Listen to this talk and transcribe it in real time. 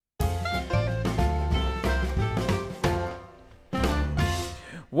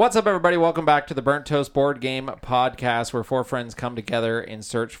What's up, everybody? Welcome back to the Burnt Toast Board Game Podcast, where four friends come together in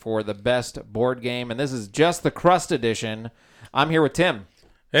search for the best board game. And this is Just the Crust edition. I'm here with Tim.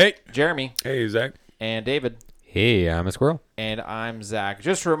 Hey. Jeremy. Hey, Zach. And David. Hey, I'm a squirrel. And I'm Zach.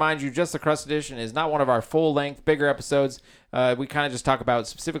 Just to remind you, Just the Crust edition is not one of our full-length, bigger episodes. We kind of just talk about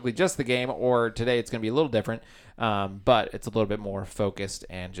specifically just the game, or today it's going to be a little different, but it's a little bit more focused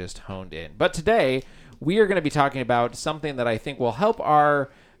and just honed in. But today, we are going to be talking about something that I think will help our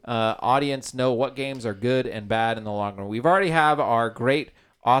audience know what games are good and bad in the long run. We've already have our great,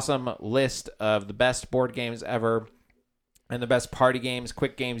 awesome list of the best board games ever and the best party games,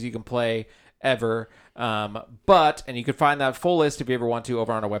 quick games you can play ever. And you can find that full list if you ever want to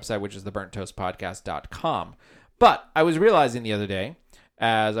over on our website, which is theburnttoastpodcast.com. But I was realizing the other day,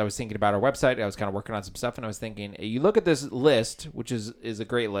 as I was thinking about our website, I was kind of working on some stuff, and I was thinking, you look at this list, which is a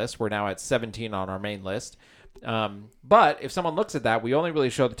great list. We're now at 17 on our main list. But if someone looks at that, we only really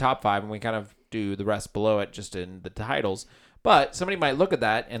show the top 5, and we kind of do the rest below it just in the titles. But somebody might look at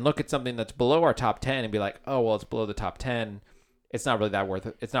that and look at something that's below our top 10 and be like, oh, well, it's below the top 10. It's not really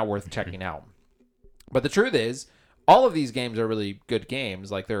it's not worth checking out. But the truth is, all of these games are really good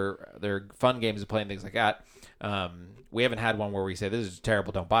games. Like they're fun games to play and things like that. We haven't had one where we say this is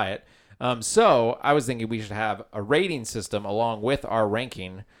terrible, don't buy it. So I was thinking we should have a rating system along with our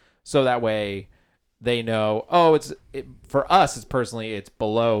ranking, so that way they know, for us, it's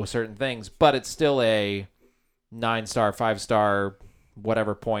below certain things, but it's still a 9-star, 5-star,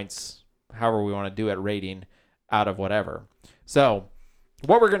 whatever points, however we want to do it, rating out of whatever. So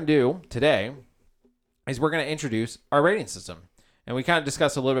what we're going to do today is we're going to introduce our rating system. And we kind of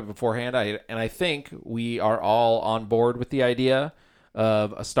discussed a little bit beforehand, and I think we are all on board with the idea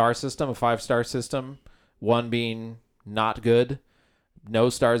of a star system, a 5-star system, 1 being not good, no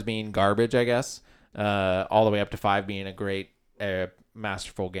stars being garbage, I guess, all the way up to 5 being a great,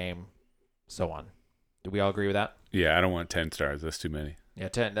 masterful game, so on. Do we all agree with that? Yeah, I don't want 10 stars. That's too many. Yeah,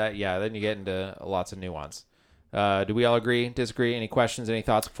 10. Then you get into lots of nuance. Do we all agree, disagree? Any questions, any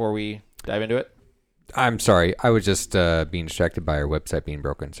thoughts before we dive into it? I'm sorry. I was just being distracted by our website being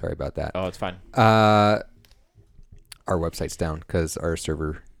broken. Sorry about that. Oh, it's fine. Our website's down because our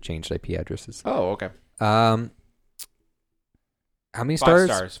server changed IP addresses. Oh, okay. How many stars?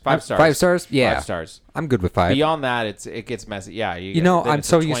 5 stars. 5 stars. 5 stars? Yeah. 5 stars. I'm good with 5. Beyond that, it gets messy. Yeah. I'm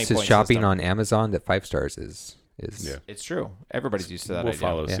so used to shopping system. on Amazon that 5 stars is. Yeah. It's true. Everybody's used to that We'll idea.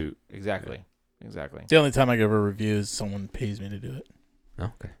 follow suit. Exactly. Exactly. The only time I give a review is someone pays me to do it.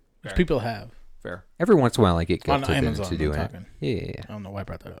 Oh, okay. Which people have. Fair. Every once in a while, I get On guilted Amazon, into doing I'm it. talking. Yeah. I don't know why I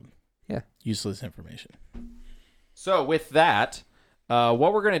brought that up. Yeah. Useless information. So with that,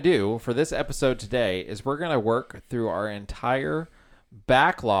 what we're going to do for this episode today is we're going to work through our entire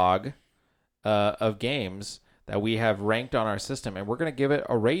backlog of games that we have ranked on our system, and we're going to give it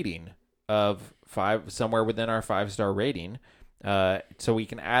a rating of 5, somewhere within our 5-star rating. So we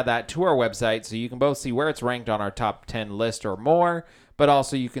can add that to our website so you can both see where it's ranked on our top 10 list or more, but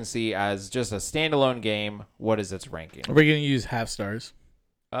also you can see as just a standalone game, what is its ranking. Are we going to use half stars?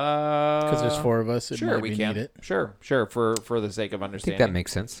 Because there's 4 of us. Sure, we can. Need it. Sure, for the sake of I understanding. think that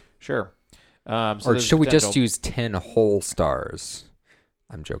makes sense. Sure. Or should we just use 10 whole stars?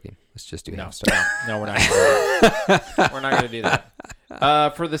 I'm joking. Let's just do half stars. No, we're not going to do that. We're not going to do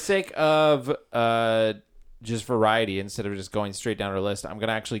that. For the sake of just variety, instead of just going straight down our list, I'm going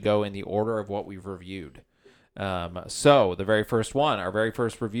to actually go in the order of what we've reviewed. So the very first one, our very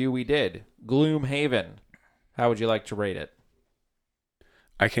first review we did, Gloomhaven. How would you like to rate it?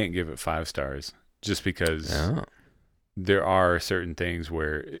 I can't give it 5 stars just because there are certain things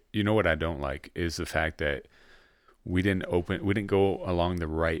where, you know what I don't like is the fact that we didn't go along the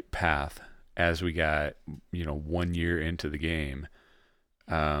right path as we got, 1 year into the game.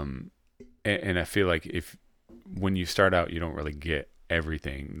 And I feel like when you start out, you don't really get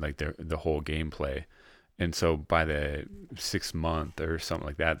everything, like the whole gameplay. And so by the 6th month or something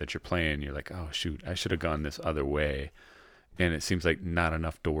like that you're playing, you're like, oh, shoot, I should have gone this other way. And it seems like not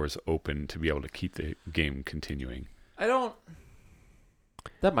enough doors open to be able to keep the game continuing.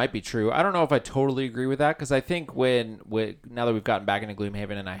 That might be true. I don't know if I totally agree with that, because I think now that we've gotten back into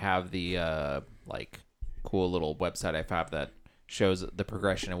Gloomhaven and I have the cool little website I have that shows the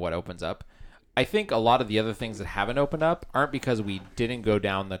progression and what opens up, I think a lot of the other things that haven't opened up aren't because we didn't go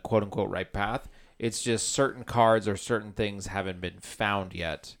down the quote-unquote right path. It's just certain cards or certain things haven't been found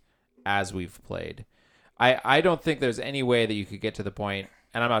yet as we've played. I don't think there's any way that you could get to the point,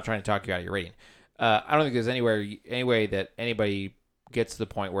 and I'm not trying to talk you out of your rating. I don't think there's any way that anybody gets to the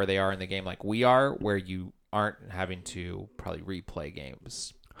point where they are in the game like we are, where you aren't having to probably replay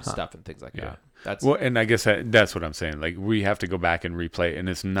games stuff and things like that. That's and I guess that's what I'm saying. Like, we have to go back and replay, and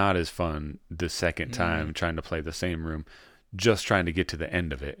it's not as fun the second time trying to play the same room, just trying to get to the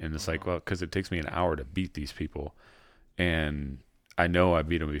end of it. And it's like, well, because it takes me an hour to beat these people, and I know I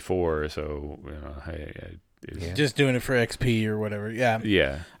beat them before, so just doing it for XP or whatever.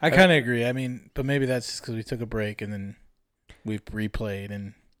 Yeah. I kind of agree. I mean, but maybe that's just because we took a break and then we've replayed,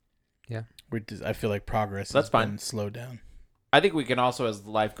 and I feel like progress has been slowed down. I think we can also, as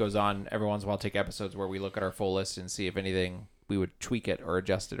life goes on, every once in a while take episodes where we look at our full list and see if anything we would tweak it or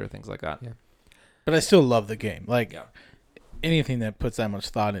adjust it or things like that. Yeah. But I still love the game. Like, anything that puts that much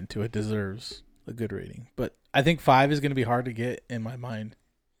thought into it deserves a good rating. But I think 5 is going to be hard to get in my mind.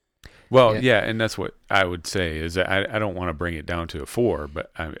 Well, and that's what I would say is that I don't want to bring it down to a 4, but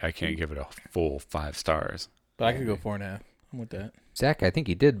I can't give it a full 5 stars. But I could go 4.5. I'm with that. Zach, I think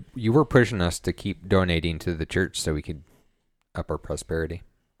you were pushing us to keep donating to the church so we could up our prosperity.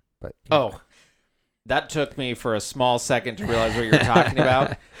 But that took me for a small second to realize what you were talking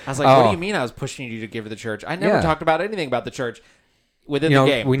about. I was like, what do you mean I was pushing you to give to the church? I never talked about anything about the church within the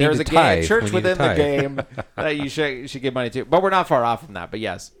game. There's a church within the game that you should give money to. But we're not far off from that, but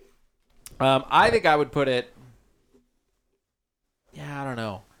yes. I think I would put it, I don't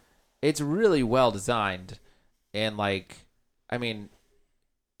know. It's really well designed. And, like, I mean,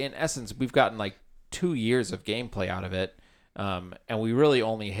 in essence, we've gotten, like, 2 years of gameplay out of it. And we really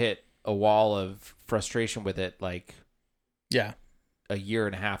only hit a wall of frustration with it, like, a year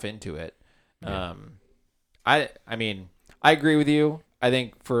and a half into it. I mean, I agree with you. I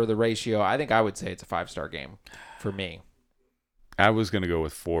think for the ratio, I think I would say it's a 5-star game for me. I was going to go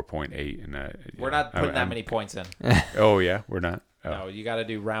with 4.8. And we're not putting that many points in. Oh, yeah? We're not? Oh. No, you got to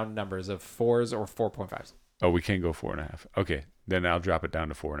do round numbers of 4s or 4.5s. Oh, we can't go 4.5. Okay, then I'll drop it down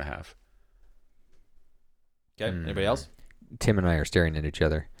to 4.5. Okay, anybody else? Tim and I are staring at each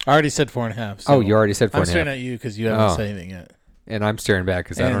other. I already said 4.5. So you already said 4.5. I'm staring at you because you haven't said anything yet. And I'm staring back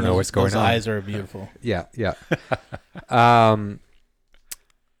because I don't know what's going on. Those eyes are beautiful. Yeah. I'll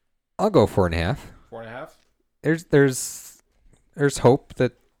go 4.5. 4.5? There's hope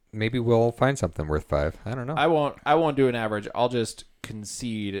that maybe we'll find something worth 5. I don't know. I won't do an average. I'll just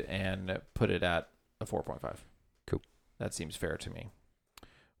concede and put it at a 4.5. Cool. That seems fair to me.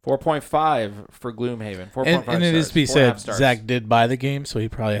 4.5 for Gloomhaven. 4.5 and it is to be said, Zach did buy the game, so he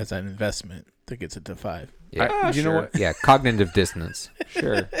probably has that investment that gets it to 5. Yeah, you know what? Yeah, cognitive dissonance.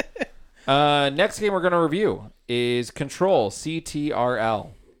 Sure. Next game we're going to review is Control,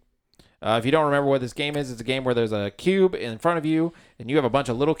 CTRL. If you don't remember what this game is, it's a game where there's a cube in front of you, and you have a bunch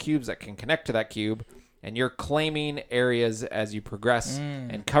of little cubes that can connect to that cube, and you're claiming areas as you progress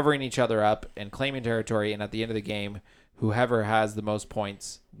and covering each other up and claiming territory, and at the end of the game, whoever has the most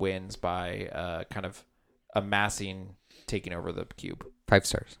points wins by kind of amassing, taking over the cube. 5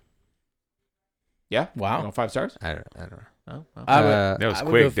 stars. Yeah? Wow. You know, 5 stars? I don't know. Oh, well. That was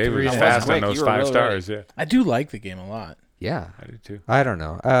quick. David was fast on those 5 stars. Yeah. I do like the game a lot. Yeah. I do too. I don't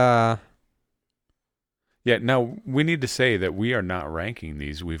know. Yeah, now we need to say that we are not ranking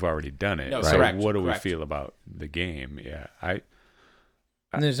these. We've already done it. No, so correct, what do we feel about the game? Yeah.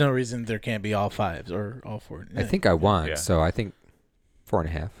 And there's no reason there can't be all 5s or all 4. I think I won, so I think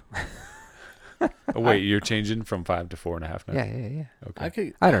 4.5. Oh, wait, you're changing from 5 to 4.5 now? Yeah.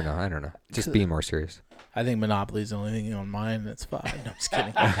 Okay. I don't know. Just being more serious. I think Monopoly's the only thing on mine that's 5. No, I'm just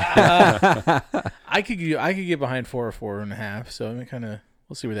kidding. I could get behind 4 or 4.5. So I mean, kind of,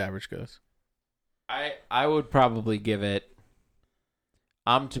 we'll see where the average goes. I would probably give it.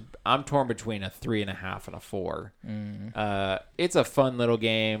 I'm torn between a 3.5 and a 4. It's a fun little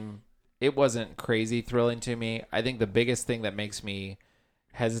game. It wasn't crazy thrilling to me. I think the biggest thing that makes me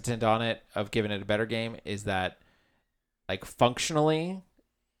hesitant on it of giving it a better game is that, like, functionally,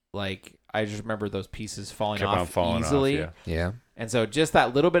 like, I just remember those pieces falling off easily. Yeah. And so just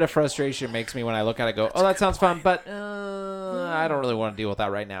that little bit of frustration makes me, when I look at it, go, oh, that sounds fun, but I don't really want to deal with that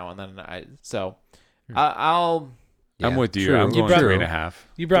right now. And then I'm with you. True. I'm going 3.5.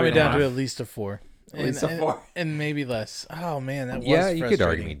 You brought me down to at least a 4. At least a 4. And maybe less. Oh, man, that was you could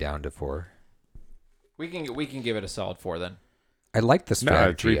argue me down to 4. We can give it a solid 4 then. I like the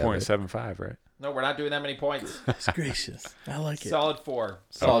strategy. 3.75, right? No, we're not doing that many points. It's gracious. I like it. Solid 4.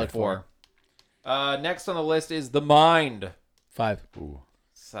 Solid 4. Next on the list is The Mind. 5. Ooh.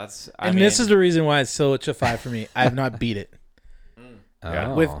 So this is the reason why it's such a 5 for me. I have not beat it.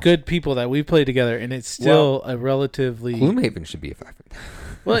 Oh. With good people that we played together, and it's still a relatively... Gloomhaven should be a 5.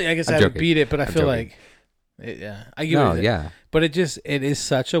 Well, I guess I haven't beat it, but I feel like... I give it. Yeah. But it is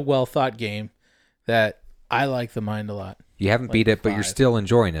such a well-thought game that I like The Mind a lot. You haven't beat it, but you're still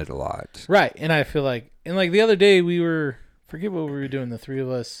enjoying it a lot. Right, and I feel like... And like the other day, we were forget what we were doing. The three of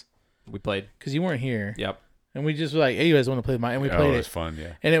us. We played because you weren't here. Yep. And we just were like, hey, you guys want to play mine? And we played it. It was fun,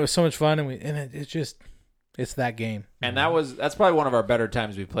 yeah. And it was so much fun, it's that game. And that's probably one of our better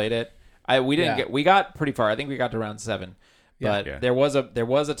times we played it. We got pretty far. I think we got to round 7. But there was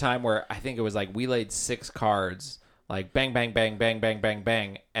a time where I think it was like we laid 6 cards, like bang, bang, bang, bang, bang, bang,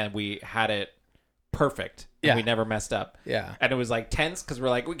 bang, and we had it perfect. And we never messed up. Yeah. And it was like tense because we're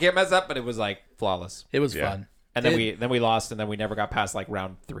like, we can't mess up, but it was like flawless. It was fun. And then we lost, and then we never got past like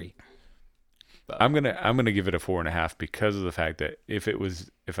round 3. But I'm gonna give it a 4.5 because of the fact that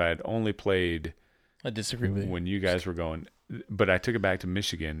if I had only played, I disagree with you when you guys were going, but I took it back to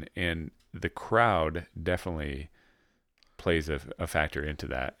Michigan, and the crowd definitely plays a factor into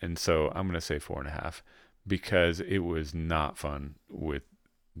that, and so I'm gonna say 4.5 because it was not fun with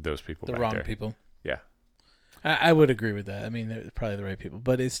those people. The back wrong there. people. Yeah, I would agree with that. I mean, they're probably the right people,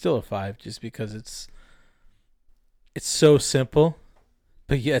 but it's still a 5 just because it's so simple.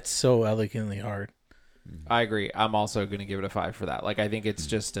 But yet so elegantly hard. I agree. I'm also going to give it a 5 for that. Like, I think it's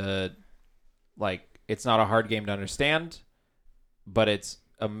just it's not a hard game to understand, but it's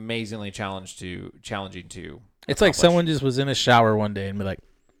amazingly challenging to It's like someone just was in a shower one day and be like,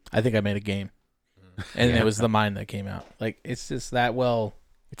 I think I made a game. And it was the mind that came out. Like, it's just that well.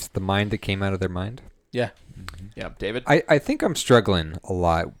 It's the mind that came out of their mind. Yeah. Mm-hmm. Yeah, David? I think I'm struggling a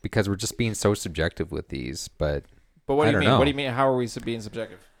lot because we're just being so subjective with these, but what do you mean? Know. What do you mean? How are we being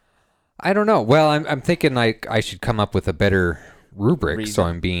subjective? I don't know. Well, I'm thinking like I should come up with a better rubric so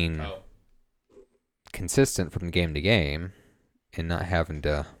I'm being consistent from game to game and not having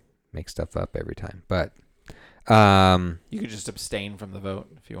to make stuff up every time. But you could just abstain from the vote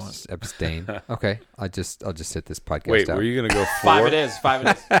if you want. Just abstain. Okay, I'll just sit this podcast Wait, out. were you gonna go 4? 5 it is.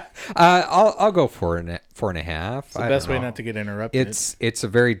 I'll go 4.5. It's the best way not to get interrupted. It's a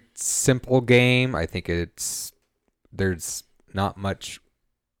very simple game. I think there's not much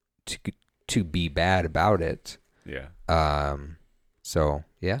to be bad about it. Yeah. So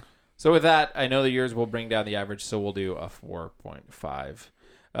yeah. So with that, I know that yours will bring down the average, so we'll do a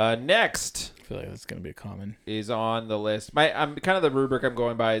 4.5. Next, I feel like that's going to be a common. Is on the list. I'm kind of the rubric I'm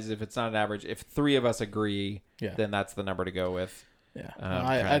going by is if it's not an average, if 3 of us agree, then that's the number to go with. Yeah,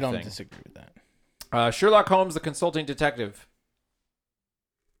 I don't disagree with that. Sherlock Holmes, the consulting detective.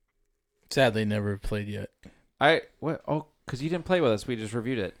 Sadly, never played yet. Because you didn't play with us. We just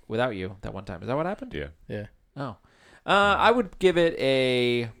reviewed it without you that one time. Is that what happened? Yeah. Yeah. Oh. I would give it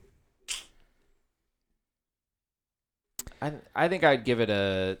a... I think I'd give it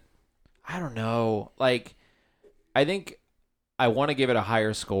a... I don't know. Like, I think I want to give it a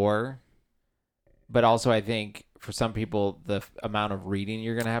higher score, but also I think for some people, the amount of reading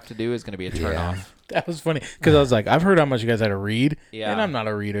you're going to have to do is going to be a turnoff. Yeah. That was funny because I was like, I've heard how much you guys had to read, and I'm not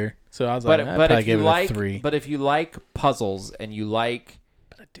a reader, so I was like, I'd probably give it a 3. But if you like puzzles and you like,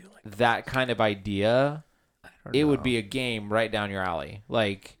 that kind of idea, it would be a game right down your alley,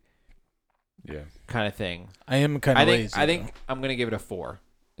 like, kind of thing. I am kind of lazy. I think I'm going to give it a 4.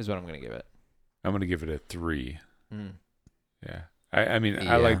 Is what I'm going to give it. I'm going to give it a 3. Yeah. I mean,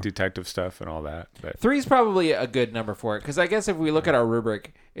 I like detective stuff and all that. But 3 is probably a good number for it because I guess if we look at our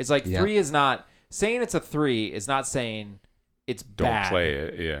rubric, it's like 3 is not saying it's a 3 is not saying it's bad. Don't play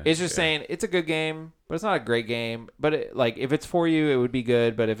it. Yeah, it's just saying it's a good game, but it's not a great game. But if it's for you, it would be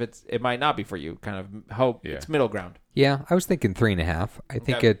good. But if it might not be for you. Kind of hope it's middle ground. Yeah, I was thinking 3.5. I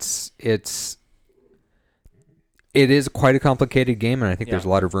think it is quite a complicated game, and I think there's a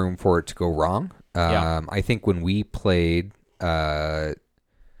lot of room for it to go wrong. I think when we played, I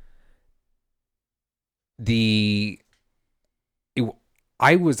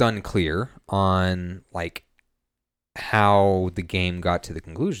was unclear on like how the game got to the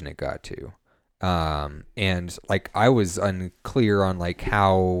conclusion it got to, and like I was unclear on like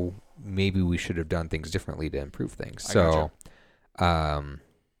how maybe we should have done things differently to improve things. So,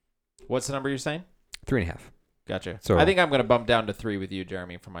 what's the number you're saying? 3.5. Gotcha. So I think I'm going to bump down to 3 with you,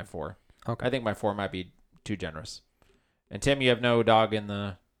 Jeremy, for my 4. Okay. I think my 4 might be too generous. And Tim, you have no dog in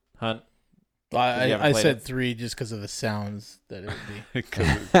the hunt. I said 3 just because of the sounds that it would be. It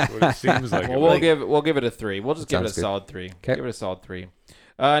seems like. Well, we'll give it a 3. We'll just give it a solid 3. Okay. Give it a solid 3.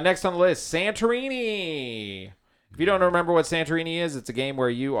 Next on the list, Santorini. If you don't remember what Santorini is, it's a game where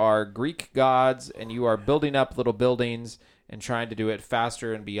you are Greek gods and you are building up little buildings and trying to do it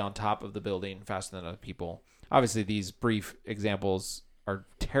faster and be on top of the building faster than other people. Obviously, these brief examples are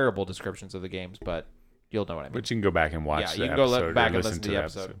terrible descriptions of the games, but you'll know what I mean. But you can go back and watch the episode. Yeah, you can go back and listen to the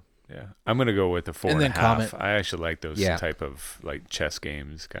episode. Yeah, I'm going to go with a 4.5. I actually like those type of like chess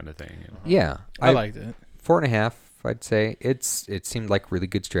games kind of thing. You know? Yeah, I liked it. 4.5, I'd say. It seemed like really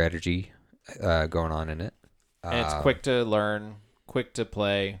good strategy going on in it. And it's quick to learn, quick to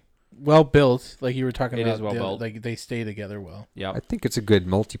play. Well built, like you were talking about. It is well built. Like they stay together well. Yeah, I think it's a good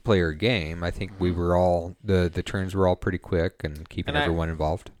multiplayer game. I think we were all the turns were all pretty quick and keeping everyone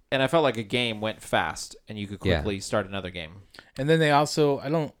involved. And I felt like a game went fast, and you could quickly start another game. And then they also,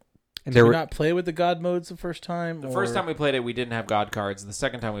 did we not play with the God modes the first time? The first time we played it, we didn't have God cards. The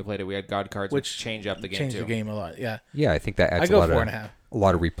second time we played it, we had God cards, which change up the game changed too. the game a lot. Yeah. Yeah, I think that adds a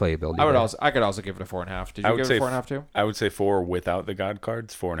lot of replayability. I could also give it a 4.5. Did you give it a 4.5 too? I would say 4 without the God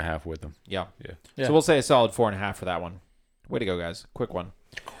cards, 4.5 with them. Yeah. So we'll say a solid 4.5 for that one. Way to go, guys! Quick one.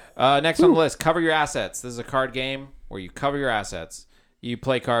 Next on the list, cover your assets. This is a card game where you cover your assets. You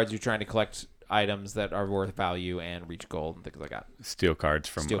play cards. You're trying to collect items that are worth value and reach gold and things like that. Steal cards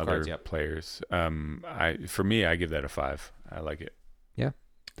from other players. For me, I give that a 5. I like it. Yeah.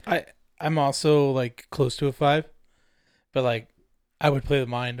 I'm also like close to a 5, but like I would play the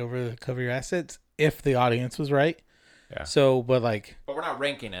mind over the cover your assets if the audience was right. Yeah. So, but we're not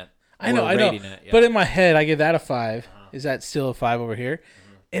ranking it. I know. It, yeah. But in my head, I give that a 5. Is that still a 5 over here?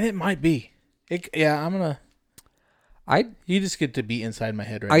 And it might be. I'm gonna. You just get to be inside my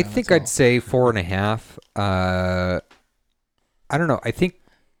head right now. I think I'd say 4.5. I don't know. I think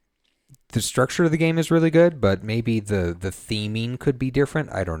the structure of the game is really good, but maybe the theming could be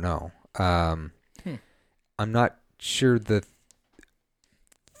different. I don't know. I'm not sure the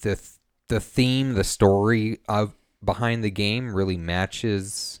theme, the story of behind the game really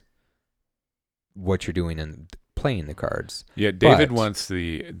matches what you're doing and playing the cards. Yeah, David wants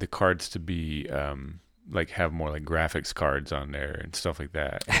the cards to be like have more like graphics cards on there and stuff like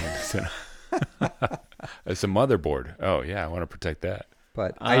that. It's a motherboard. Oh yeah, I want to protect that.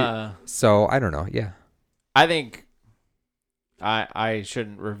 But I don't know. Yeah, I think I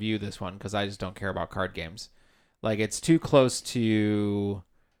shouldn't review this one because I just don't care about card games. Like it's too close to.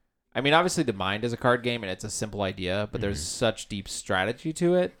 I mean, obviously, the Mind is a card game and it's a simple idea, but there's such deep strategy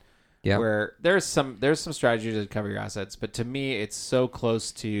to it. Yeah, where there's some strategy to cover your assets, but to me, it's so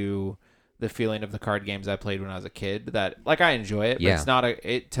close to the feeling of the card games I played when I was a kid that like I enjoy it, but it's not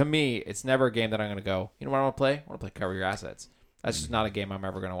to me, it's never a game that I'm going to go, you know what I want to play? I want to play Cover Your Assets. That's just not a game I'm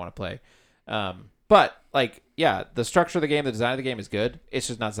ever going to want to play. But like, yeah, the structure of the game, the design of the game is good. It's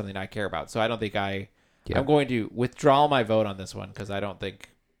just not something I care about. So I don't think I'm going to withdraw my vote on this one because I don't think.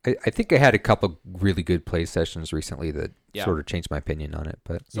 I think I had a couple really good play sessions recently that sort of changed my opinion on it.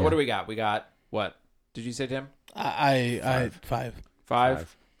 But so what do we got? We got what? Did you say, Tim? I 5.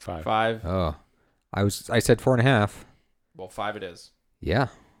 5. 5. Oh, I said 4.5. Well, 5 it is. Yeah.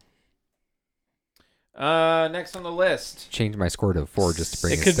 Next on the list. Change my score to 4 just to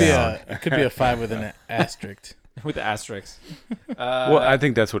bring it down. It could be a 5 with an asterisk. With the asterisks. Well, I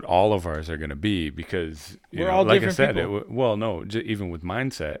think that's what all of ours are going to be because we're all like different I said, even with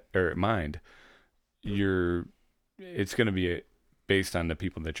mindset or mind, it's going to be based on the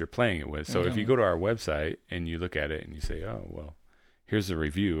people that you're playing it with. So if you go to our website and you look at it and you say, oh, well, here's a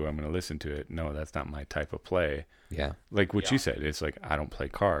review, I'm going to listen to it. No, that's not my type of play. Yeah. Like what you said, it's like, I don't play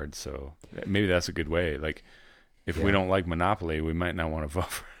cards. So maybe that's a good way. Like if we don't like Monopoly, we might not want to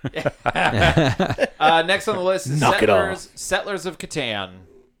vote for it. Next on the list is Settlers of Catan.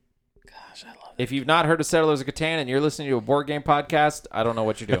 Gosh, I love it. If you've not heard of Settlers of Catan and you're listening to a board game podcast, I don't know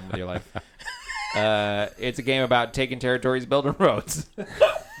what you're doing with your life. It's a game about taking territories, building roads.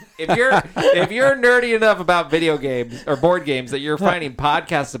 If you're nerdy enough about video games or board games that you're finding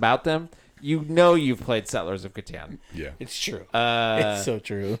podcasts about them, you know you've played Settlers of Catan. Yeah, it's true. It's so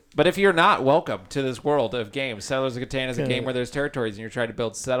true. But if you're not, welcome to this world of games. Settlers of Catan is a game where there's territories and you're trying to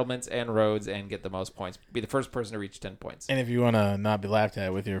build settlements and roads and get the most points. Be the first person to reach 10 points. And if you want to not be laughed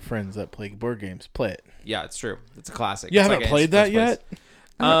at with your friends that play board games, play it. Yeah, it's true. It's a classic. You haven't played that yet?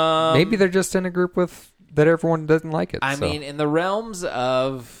 Maybe they're just in a group that everyone doesn't like it. I mean, in the realms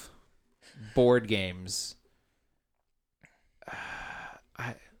of board games,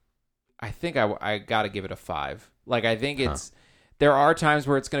 I think I got to give it a 5. Like, I think there are times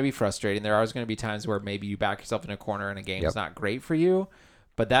where it's going to be frustrating. There are going to be times where maybe you back yourself in a corner and a game is not great for you.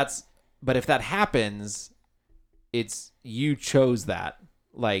 But if that happens, it's you chose that.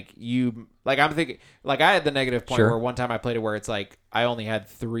 I'm thinking, like I had the negative point where one time I played it where it's like I only had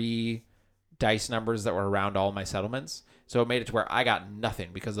 3 dice numbers that were around all my settlements. So it made it to where I got nothing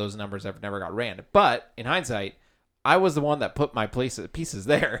because those numbers have never got ran. But in hindsight, I was the one that put my pieces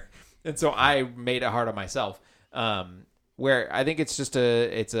there. And so I made it hard on myself. Where I think it's just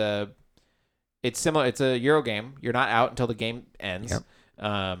it's similar. It's a Euro game. You're not out until the game ends.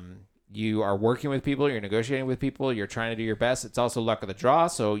 Yep. You are working with people. You're negotiating with people. You're trying to do your best. It's also luck of the draw.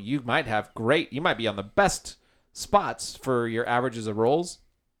 So you might be on the best spots for your averages of rolls.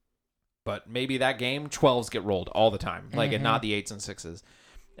 but maybe that game 12s get rolled all the time, like and not the 8s and 6s.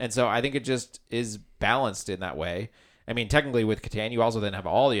 And so I think it just is balanced in that way. I mean, technically with Catan, you also then have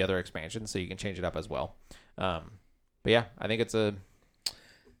all the other expansions, so you can change it up as well. But yeah, I think it's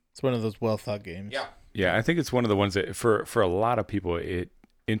one of those well thought games. Yeah. Yeah, I think it's one of the ones that for a lot of people, it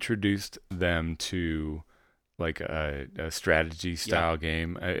introduced them to like a strategy style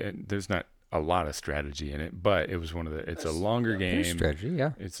game. There's not a lot of strategy in it, but it was it's a longer game. Strategy,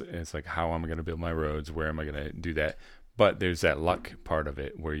 yeah. It's like, how am I going to build my roads? Where am I going to do that? But there's that luck part of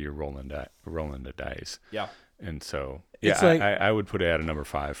it where you're rolling the dice. Yeah. And so, yeah, it's like, I would put it at a number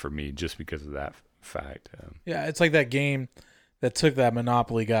 5 for me just because of that fact. Yeah, it's like that game that took that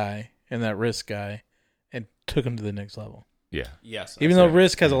Monopoly guy and that Risk guy and took him to the next level. Yeah. Yes. Even though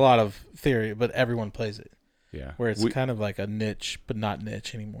Risk has a lot of theory, but everyone plays it. Yeah. Where it's kind of like a niche, but not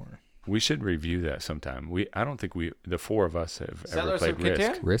niche anymore. We should review that sometime. I don't think the 4 of us have ever played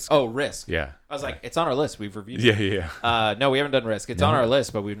Risk. Risk? Oh, Risk. Yeah. I was like, it's on our list. We've reviewed it. Yeah. No, we haven't done Risk. It's on our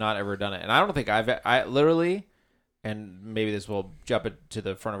list, but we've not ever done it. And I don't think I literally, and maybe this will jump it to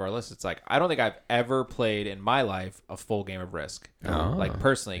the front of our list. It's like, I don't think I've ever played in my life a full game of Risk. Like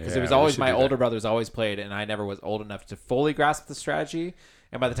personally, because it was always my older brothers always played, and I never was old enough to fully grasp the strategy.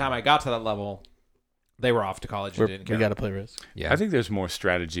 And by the time I got to that level, they were off to college and didn't care. We got to play Risk. Yeah. I think there's more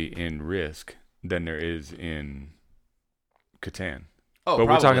strategy in Risk than there is in Catan. Oh, but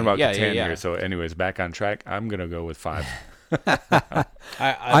probably. We're talking about Catan here. So anyways, back on track. I'm going to go with 5.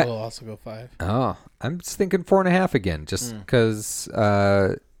 I will also go 5. Oh, I'm just thinking 4.5 again, just because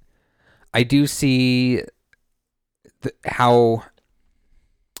I do see how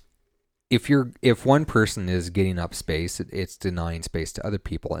if one person is getting up space, it's denying space to other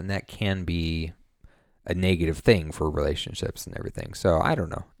people, and that can be a negative thing for relationships and everything. So I don't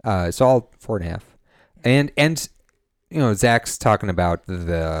know. So I'll 4.5. And Zach's talking about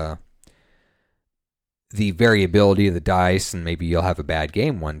the variability of the dice, and maybe you'll have a bad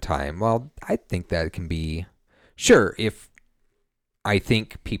game one time. Well, I think that can be sure. If I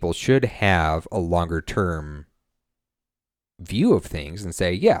think people should have a longer term view of things and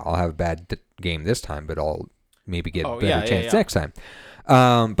say, yeah, I'll have a bad game this time, but I'll maybe get a better chance next time.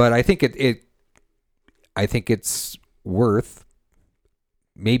 But I think I think it's worth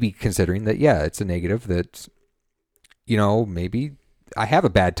maybe considering that, yeah, it's a negative that, maybe I have a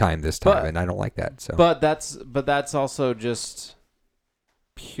bad time this time and I don't like that. So, but that's also just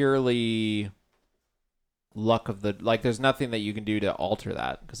purely luck of there's nothing that you can do to alter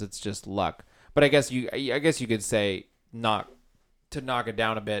that because it's just luck. But I guess you could say knock it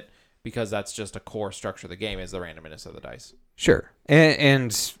down a bit because that's just a core structure of the game is the randomness of the dice. Sure.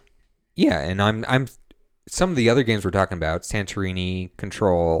 And yeah, and I'm some of the other games we're talking about, Santorini,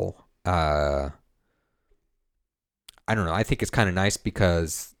 Control, I don't know. I think it's kind of nice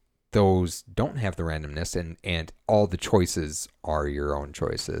because those don't have the randomness and all the choices are your own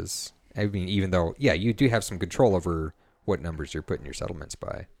choices. I mean, even though, yeah, you do have some control over what numbers you're putting your settlements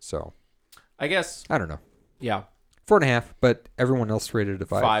by. So I guess. I don't know. Yeah. 4.5, but everyone else rated it a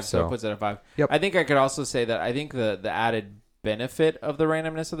 5. 5, so it puts it at 5. Yep. I think I could also say that I think the added benefit of the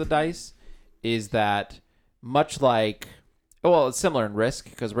randomness of the dice is that much like, well, it's similar in Risk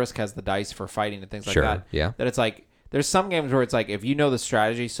because Risk has the dice for fighting and things like that. Yeah. That it's like, there's some games where it's like, if you know the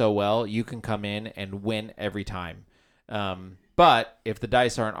strategy so well, you can come in and win every time. But if the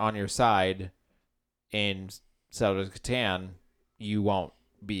dice aren't on your side in Settlers of Catan, you won't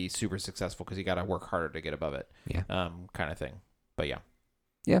be super successful because you got to work harder to get above it. Yeah. Kind of thing. But yeah.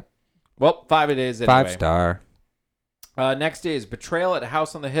 Yeah. Well, 5 it is anyway. 5-star. Next is Betrayal at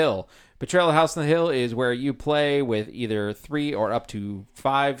House on the Hill. Betrayal at House on the Hill is where you play with either 3 or up to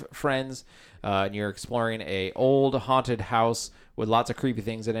 5 friends, and you're exploring a old haunted house with lots of creepy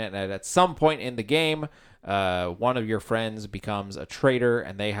things in it. And at some point in the game, one of your friends becomes a traitor,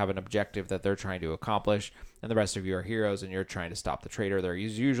 and they have an objective that they're trying to accomplish. And the rest of you are heroes, and you're trying to stop the traitor. There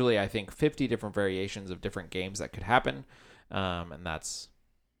is usually, I think, 50 different variations of different games that could happen, and that's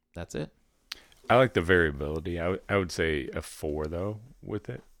it. I like the variability. I would say a 4 though with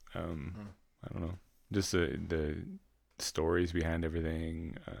it. I don't know, just the stories behind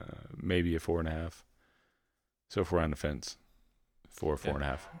everything. Maybe a 4.5. So if we're on the fence,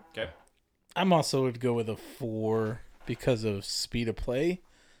 4.5. Okay. I'm also would go with a 4 because of speed of play.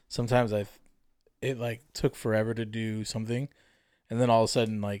 Sometimes it like took forever to do something, and then all of a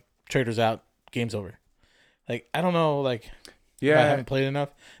sudden like trader's out, game's over. Like I don't know, like. Yeah, I haven't played enough,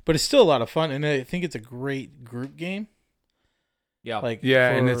 but it's still a lot of fun, and I think it's a great group game. Yeah,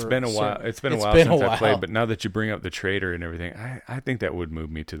 and it's been a while. It's been a while since I played, but now that you bring up the trader and everything, I think that would move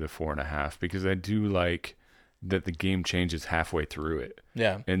me to the 4.5 because I do like that the game changes halfway through it.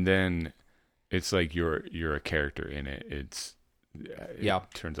 Yeah, and then it's like you're a character in it. It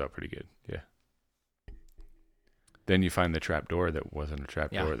turns out pretty good. Yeah. Then you find the trap door that wasn't a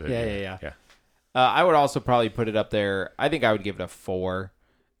trap door. Yeah. I would also probably put it up there. I think I would give it a 4.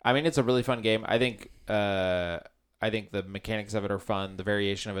 I mean, it's a really fun game. I think the mechanics of it are fun. The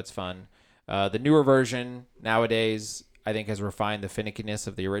variation of it's fun. The newer version nowadays, I think, has refined the finickiness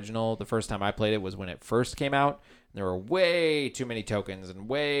of the original. The first time I played it was when it first came out. There were way too many tokens and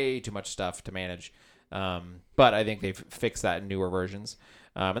way too much stuff to manage. But I think they've fixed that in newer versions.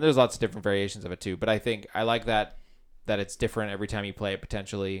 And there's lots of different variations of it too. But I think I like that it's different every time you play it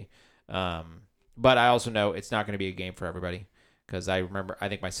potentially. But I also know it's not going to be a game for everybody. Because I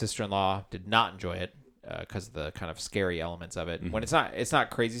think my sister-in-law did not enjoy it because of the kind of scary elements of it. Mm-hmm. When it's not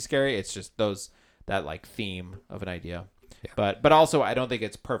crazy scary. It's just that like theme of an idea. Yeah. But also I don't think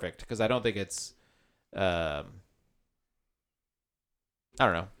it's perfect because I don't think it's I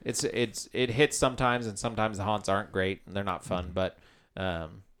don't know. It hits sometimes and sometimes the haunts aren't great and they're not fun. Mm-hmm. But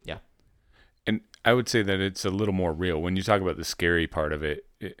yeah. And I would say that it's a little more real when you talk about the scary part of it.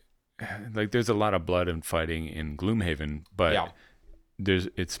 Like there's a lot of blood and fighting in Gloomhaven, but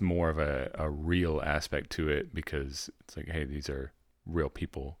it's more of a real aspect to it because it's like, hey, these are real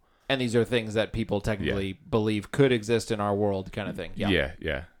people. And these are things that people technically believe could exist in our world kind of thing.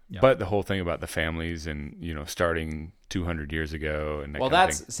 Yeah. But the whole thing about the families and, starting 200 years ago. And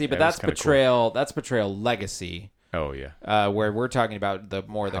that's betrayal. Cool. That's Betrayal Legacy. Oh, yeah. Where we're talking about the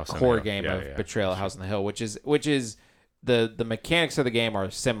core game of Betrayal House on the Hill, which is the mechanics of the game are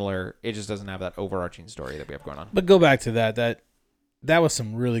similar. It just doesn't have that overarching story that we have going on. But go back to that was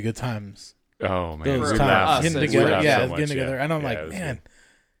some really good times. Oh man, those times getting together, getting together. And I'm like, man, good.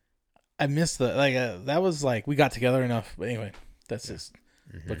 I missed that was like we got together enough. But anyway, that's just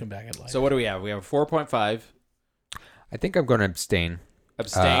looking back at life. So what do we have? We have a 4.5. I think I'm going to abstain.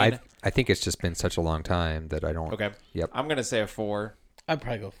 Abstain. I think it's just been such a long time that I don't. Okay. Yep. I'm going to say a 4. I'd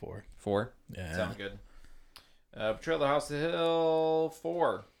probably go 4. 4. Yeah. Sounds good. Betrayal of the House of the Hill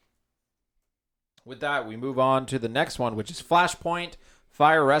 4. With that, we move on to the next one, which is Flashpoint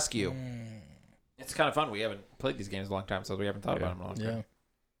Fire Rescue. It's kind of fun. We haven't played these games a long time, so we haven't thought about them in a long time.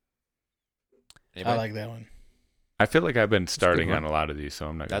 I like that one. I feel like I've been starting on a lot of these, so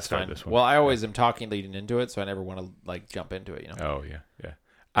I'm not going to start this one. Well, I always am talking leading into it, so I never want to jump into it. Oh yeah.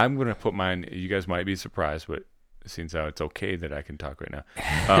 I'm going to put mine. You guys might be surprised, but it seems how it's okay that I can talk right now.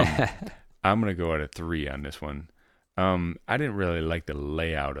 I'm going to go at a 3 on this one. I didn't really like the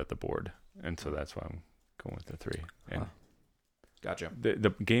layout of the board, and so that's why I'm going with the 3. And gotcha.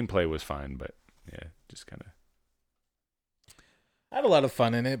 The gameplay was fine, but just kind of. I had a lot of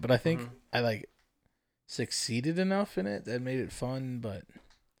fun in it, but I think I succeeded enough in it that made it fun. But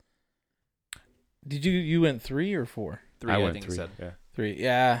did you went 3 or 4? 3. I think 3. You said. Yeah. 3.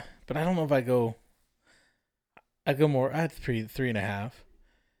 Yeah, but I don't know if I go more. I had 3.5.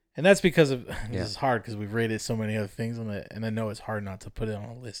 And that's because of this is hard because we've rated so many other things on it, and I know it's hard not to put it on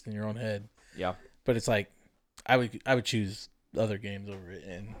a list in your own head. Yeah. But it's like I would choose other games over it,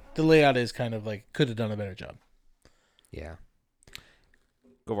 and the layout is kind of could have done a better job. Yeah.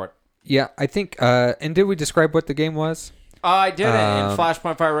 Go for it. Yeah, I think. And did we describe what the game was? I did. In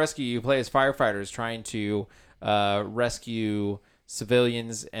Flashpoint Fire Rescue, you play as firefighters trying to rescue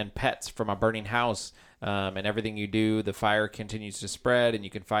civilians and pets from a burning house. And everything you do, the fire continues to spread, and you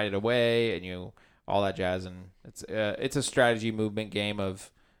can fight it away, and all that jazz. And it's a strategy movement game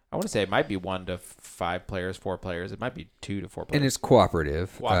of, I want to say it might be 1 to 5 players, 4 players. It might be 2 to 4 players. And it's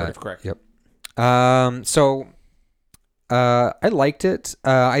cooperative. Correct. Yep. So I liked it.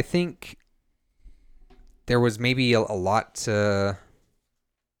 I think there was maybe a lot to.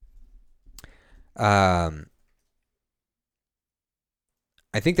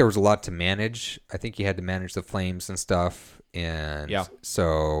 I think there was a lot to manage. I think you had to manage the flames and stuff. And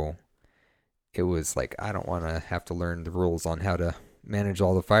so it was like, I don't want to have to learn the rules on how to manage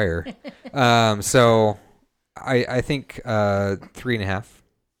all the fire. So I think 3.5.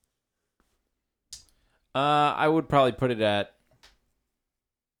 I would probably put it at.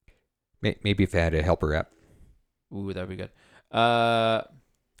 Maybe if I had a helper app. Ooh, that'd be good.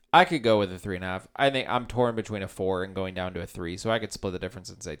 I could go with a 3.5. I think I'm torn between a 4 and going down to a 3, so I could split the difference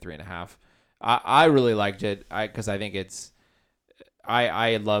and say 3.5. I really liked it because I think it's.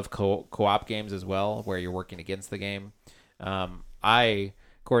 I love co-op games as well, where you're working against the game. Of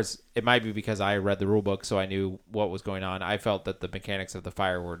course, it might be because I read the rule book, so I knew what was going on. I felt that the mechanics of the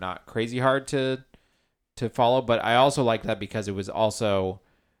fire were not crazy hard to follow, but I also liked that because it was also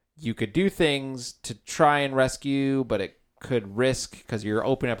you could do things to try and rescue, but it could risk because you're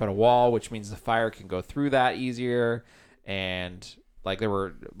opening up at a wall, which means the fire can go through that easier, and Like there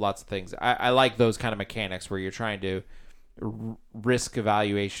were lots of things. I like those kind of mechanics where you're trying to risk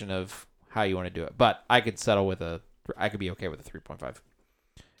evaluation of how you want to do it. But I could settle with I could be okay with a 3.5.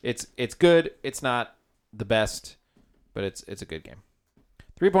 It's good. It's not the best, but it's a good game.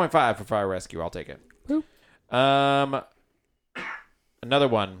 3.5 for Fire Rescue. I'll take it. Woo. Another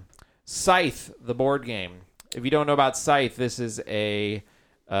one, Scythe, the board game. If you don't know about Scythe, this is a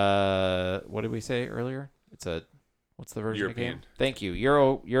what did we say earlier? What's the version European. of the game? Thank you.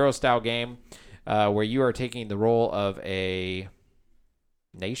 Euro style game where you are taking the role of a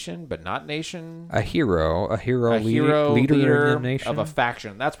nation, but not nation. A hero leader in the nation of a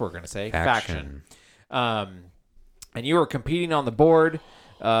faction. That's what we're going to say. Faction. And you are competing on the board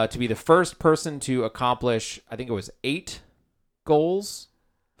to be the first person to accomplish, I think it was 8 goals,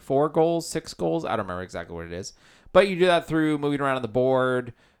 4 goals, 6 goals. I don't remember exactly what it is. But you do that through moving around on the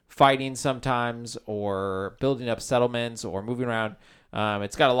board, fighting sometimes, or building up settlements, or moving around.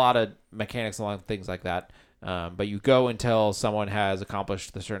 It's got a lot of mechanics along things like that. But you go until someone has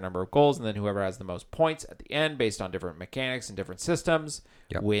accomplished a certain number of goals, and then whoever has the most points at the end, based on different mechanics and different systems,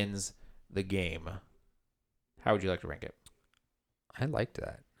 wins the game. How would you like to rank it? I liked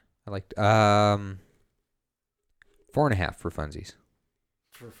that. I liked 4.5 for funsies.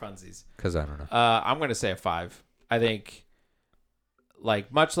 For funsies. Because I don't know. I'm going to say a 5. I think,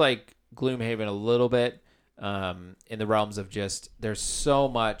 much like Gloomhaven a little bit, in the realms of just there's so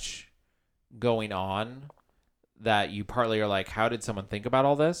much going on that you partly are like, how did someone think about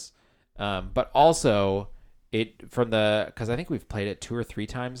all this? But also, because I think we've played it 2 or 3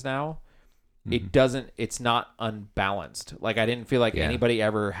 times now. It's not unbalanced. I didn't feel like anybody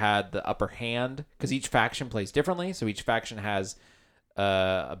ever had the upper hand because each faction plays differently. So each faction has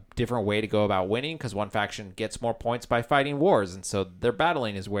a different way to go about winning because one faction gets more points by fighting wars. And so their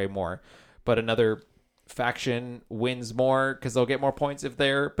battling is way more. But another faction wins more because they'll get more points if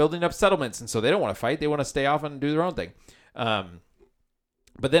they're building up settlements. And so they don't want to fight. They want to stay off and do their own thing.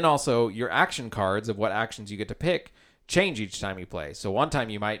 But then also your action cards of what actions you get to pick change each time you play. So one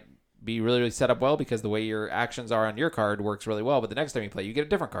time you might be really, really set up well because the way your actions are on your card works really well. But the next time you play, you get a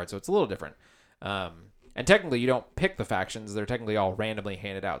different card. So it's a little different. And technically, you don't pick the factions. They're technically all randomly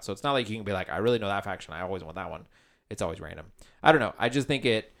handed out. So it's not like you can be like, I really know that faction. I always want that one. It's always random. I don't know. I just think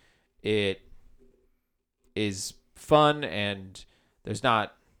it is fun and there's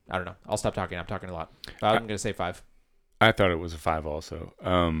not, I don't know. I'll stop talking. I'm talking a lot. I'm going to say 5. I thought it was a 5 also.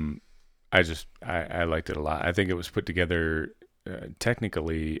 I liked it a lot. I think it was put together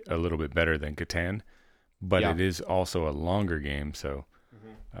technically a little bit better than Catan, but it is also a longer game. So,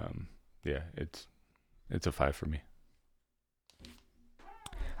 it's a 5 for me.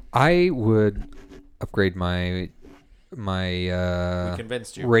 I would upgrade my we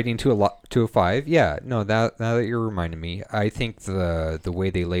convinced you. rating to a 5. Yeah, no, now that you're reminding me, I think the way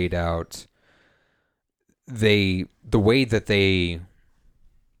they laid out, the way that they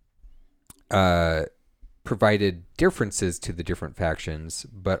provided differences to the different factions,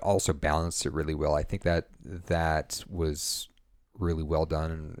 but also balanced it really well. I think that was really well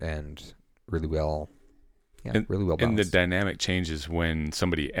done and really well, really well balanced. And the dynamic changes when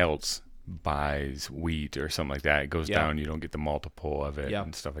somebody else buys wheat or something like that. It goes down. You don't get the multiple of it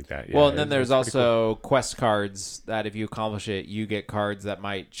and stuff like that. Yeah, well, and then there's also quest cards that if you accomplish it, you get cards that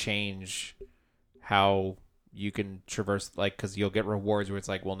might change how you can traverse, because you'll get rewards where it's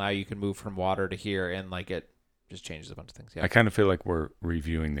like, well, now you can move from water to here, and it just changes a bunch of things. Yeah. I kind of feel like we're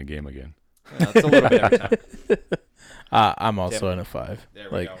reviewing the game again. That's a little bit every time. I'm also in a 5. There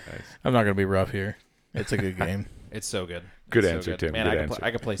we go. I'm not gonna be rough here. It's a good game. It's so good. Good answer, Tim. Man,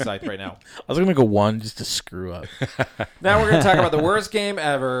 I could play Scythe right now. I was gonna make a 1 just to screw up. Now we're gonna talk about the worst game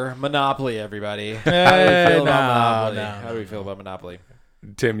ever, Monopoly. Everybody, how do we feel about Monopoly? How do we feel about Monopoly?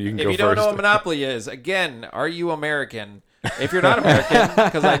 Tim, you can go first. If you don't know what Monopoly is, again, are you American? If you're not American,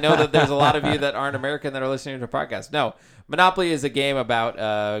 because I know that there's a lot of you that aren't American that are listening to the podcast. No, Monopoly is a game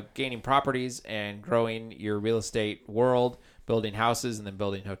about gaining properties and growing your real estate world, building houses and then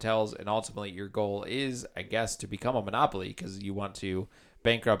building hotels. And ultimately, your goal is, I guess, to become a monopoly because you want to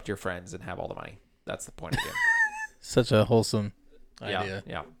bankrupt your friends and have all the money. That's the point of the game. Such a wholesome idea.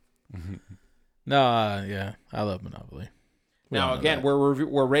 Yeah. No, I love Monopoly. Now, again,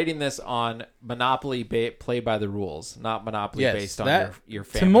 we're rating this on Monopoly played by the rules, not Monopoly based on your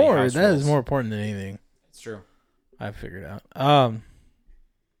family. That is more important than anything. It's true. I figured out.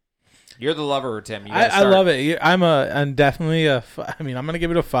 You're the lover, Tim. I love it. I'm definitely I'm gonna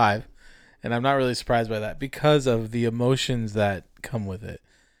give it a 5, and I'm not really surprised by that because of the emotions that come with it,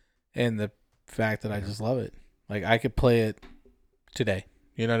 and the fact that I just love it. I could play it today.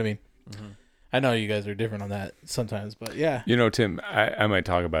 You know what I mean? I know you guys are different on that sometimes, but yeah. Tim, I might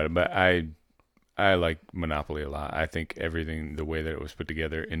talk about it, but I like Monopoly a lot. I think everything, the way that it was put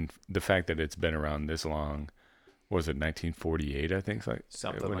together, and the fact that it's been around this long, was it 1948? I think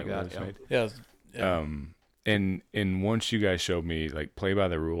something like that. Yeah. And once you guys showed me like play by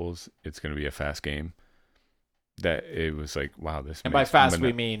the rules, it's going to be a fast game. That it was like, wow, this. And by fast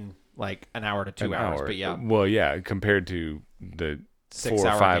we mean like an hour to 2 hours, but yeah. Well, yeah, compared to the 4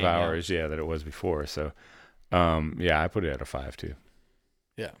 or 5 hours, that it was before. So, I put it at a 5 too.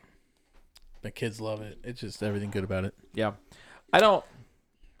 Yeah. The kids love it. It's just everything good about it. Yeah. I don't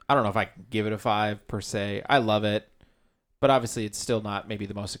know if I can give it a 5 per se. I love it, but obviously it's still not maybe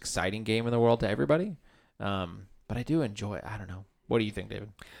the most exciting game in the world to everybody. But I do enjoy it. I don't know. What do you think, David?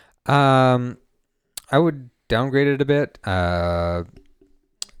 I would downgrade it a bit.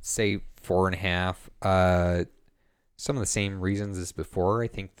 Say 4.5. Some of the same reasons as before. I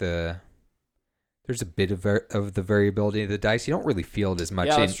think there's a bit of the variability of the dice. You don't really feel it as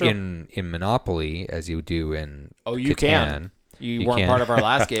much in Monopoly as you do in you Catan. Can. You weren't part of our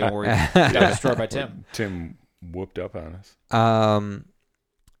last game where we got destroyed by Tim. Tim whooped up on us.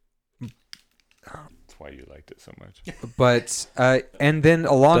 That's why you liked it so much. But and then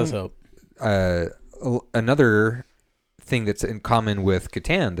along another thing that's in common with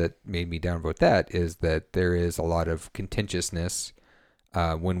Catan that made me downvote that is that there is a lot of contentiousness.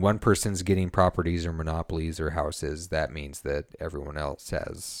 When one person's getting properties or monopolies or houses, that means that everyone else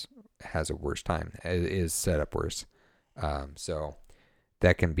has a worse time, is set up worse. So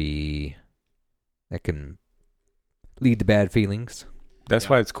that can lead to bad feelings. That's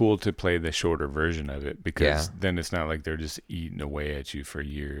why it's cool to play the shorter version of it, because then it's not like they're just eating away at you for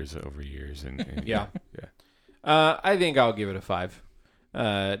years over years. And yeah. I think I'll give it a 5.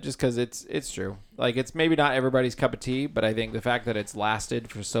 Just because it's true. Like, it's maybe not everybody's cup of tea, but I think the fact that it's lasted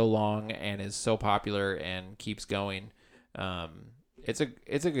for so long and is so popular and keeps going, it's a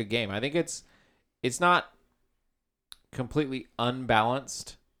good game. I think it's not completely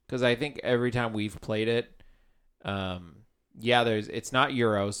unbalanced, because I think every time we've played it, it's not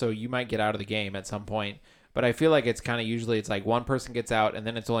Euro, so you might get out of the game at some point, but I feel like it's kind of usually it's like one person gets out and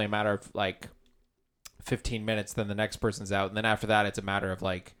then it's only a matter of like 15 minutes, then the next person's out, and then after that it's a matter of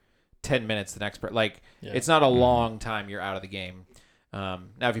like 10 minutes the next person. It's not a long time you're out of the game. Now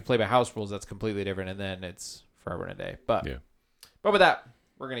if you play by house rules, that's completely different, and then it's forever and a day. But with that,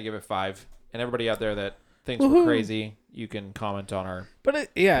 we're gonna give it 5, and everybody out there that thinks we're crazy, you can comment on our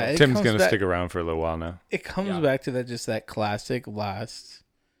Tim's gonna stick around for a little while now. It comes back to that classic last,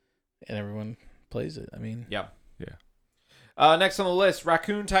 and everyone plays it. I mean, next on the list,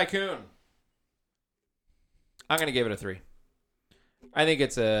 Raccoon Tycoon. I'm gonna give it a 3. I think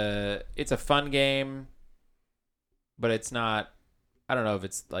it's a fun game, but it's not. I don't know if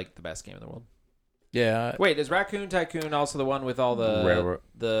it's like the best game in the world. Yeah. Wait, is Raccoon Tycoon also the one with all the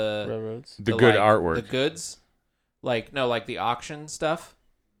railroads, the good artwork, the goods, like the auction stuff?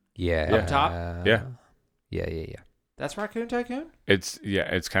 Yeah. Up top. Yeah. That's Raccoon Tycoon. It's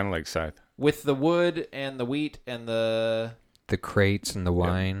kind of like Scythe with the wood and the wheat and the crates and the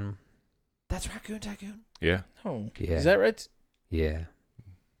wine. That's Raccoon Tycoon. Yeah. Oh, yeah. Is that right? Yeah.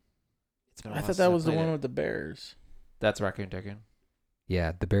 I thought that was the one with the bears. That's Raccoon Tycoon.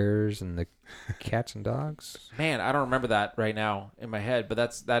 Yeah, the bears and the cats and dogs. Man, I don't remember that right now in my head, but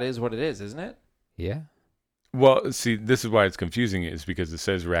that is what it is, isn't it? Yeah. Well, see, this is why it's confusing, is because it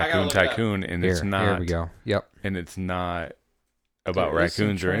says Raccoon Tycoon, and it's not. Here we go. Yep. And it's not about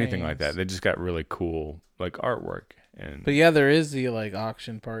raccoons or anything like that. They just got really cool artwork. But there is the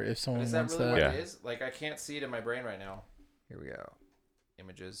auction part if someone wants that. Is that really what it is? I can't see it in my brain right now. Here we go.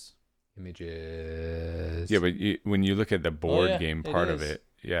 Images. Yeah, but when you look at the board game part of it,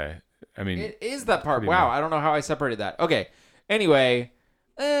 I mean, it is that part. Wow, I don't know how I separated that. Okay. Anyway,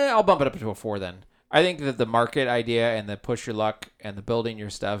 I'll bump it up to a 4 then. I think that the market idea and the push your luck and the building your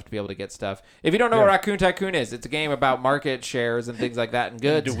stuff to be able to get stuff. If you don't know what Raccoon Tycoon is, it's a game about market shares and things like that and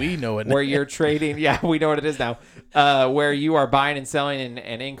goods. Do we know it? Where you're trading. Yeah, we know what it is now. Where you are buying and selling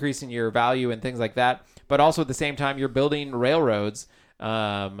and increasing your value and things like that. But also at the same time, you're building railroads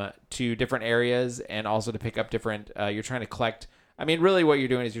to different areas, and also to pick up different. You're trying to collect. I mean, really, what you're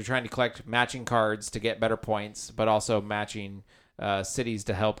doing is you're trying to collect matching cards to get better points, but also matching cities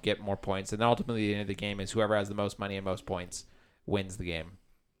to help get more points. And then ultimately, the end of the game is whoever has the most money and most points wins the game.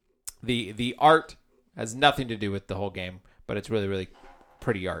 The art has nothing to do with the whole game, but it's really, really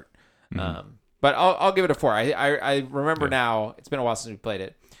pretty art. Mm-hmm. But I'll give it a 4. I remember now. It's been a while since we played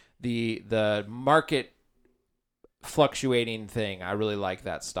it. The market fluctuating thing, I really like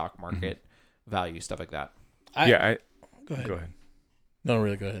that stock market value stuff like that. Go ahead. No,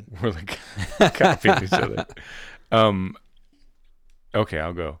 really, go ahead. We're like copying each other. Okay,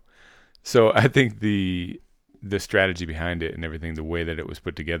 I'll go. So I think the strategy behind it and everything, the way that it was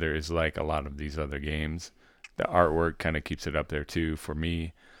put together is like a lot of these other games. The artwork kind of keeps it up there too. For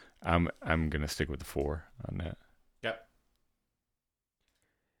me, I'm gonna stick with the 4 on that. Yep.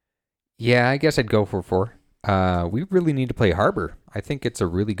 Yeah, I guess I'd go for 4. We really need to play Harbor. I think it's a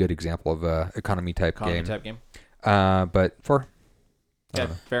really good example of a economy type game. But 4. Yeah,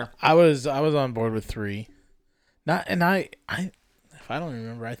 fair. I was on board with 3. If I don't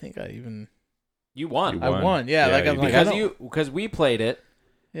remember, I think You won. I won. Yeah, because we played it.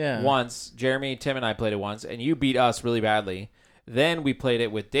 Yeah. Once, Jeremy, Tim, and I played it once, and you beat us really badly. Then we played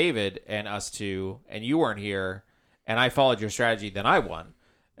it with David and us two, and you weren't here, and I followed your strategy. Then I won,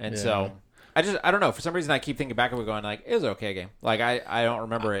 and so I don't know. For some reason, I keep thinking back and we're going like it was an okay game. Like I don't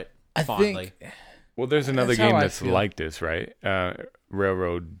remember it fondly. Well, there's another game that's like this, right?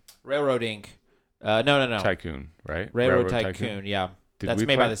 Railroad Inc. No. Tycoon, right? Railroad Tycoon. Yeah, that's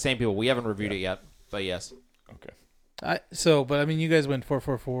made by the same people. We haven't reviewed it yet, but yes. Okay. But I mean, you guys went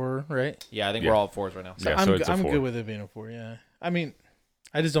 4-4-4, right? Yeah, I think we're all at 4s right now. So I'm good with it being a 4. Yeah, I mean,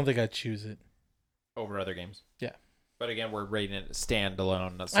 I just don't think I'd choose it over other games. Yeah, but again, we're rating it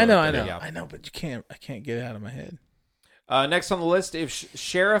standalone. I know, but I can't get it out of my head. Next on the list is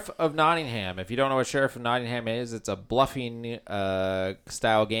Sheriff of Nottingham. If you don't know what Sheriff of Nottingham is, it's a bluffing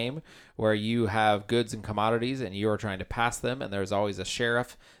style game where you have goods and commodities and you are trying to pass them, and there's always a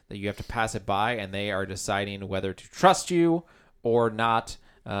sheriff that you have to pass it by, and they are deciding whether to trust you or not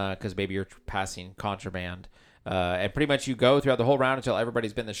because maybe you're passing contraband. And pretty much you go throughout the whole round until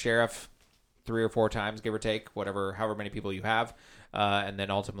everybody's been the sheriff 3 or 4 times, give or take, however many people you have, and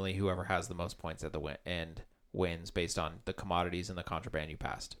then ultimately whoever has the most points at the end wins based on the commodities and the contraband you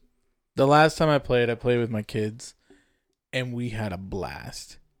passed. The last time I played with my kids, and we had a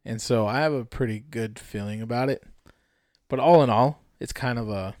blast. And so I have a pretty good feeling about it. But all in all, it's kind of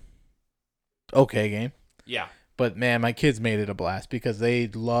a okay game. Yeah. But man, my kids made it a blast because they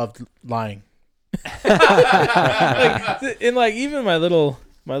loved lying. Even my little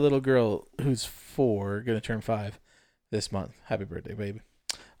girl who's 4, gonna turn 5 this month. Happy birthday, baby.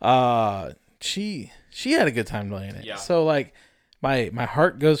 She had a good time playing it. Yeah. So like my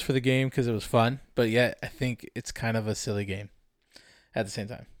heart goes for the game because it was fun, but yet I think it's kind of a silly game at the same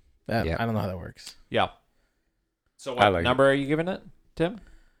time. I don't know how that works. Yeah. So what number are you giving it, Tim?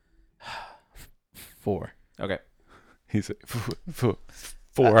 4. Okay. He's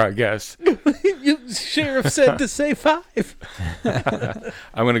 4, I guess. Sheriff said to say 5.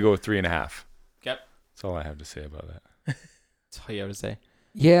 I'm going to go with 3.5. Yep. That's all I have to say about that. That's all you have to say.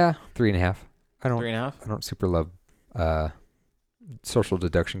 Yeah, 3.5. 3.5. I don't super love social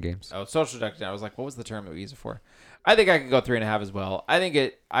deduction games. Oh, social deduction. I was like, what was the term that we use it for? I think I could go 3.5 as well. I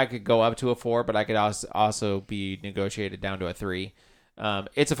think I could go up to a 4, but I could also be negotiated down to a 3.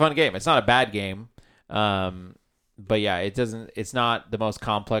 It's a fun game. It's not a bad game. But yeah, it's not the most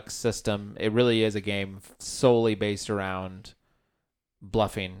complex system. It really is a game solely based around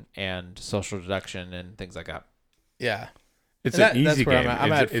bluffing and social deduction and things like that. Yeah. It's an easy game.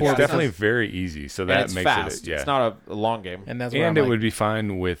 I'm at 4. It's definitely very easy. So that makes fast. It's not a long game. And it would be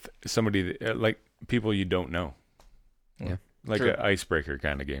fine with somebody like people you don't know. Yeah. Like an icebreaker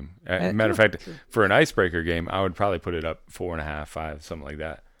kind of game. Matter of fact, for an icebreaker game, I would probably put it up 4.5, 5, something like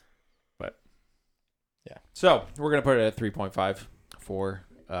that. But yeah. So we're gonna put it at 3.5 for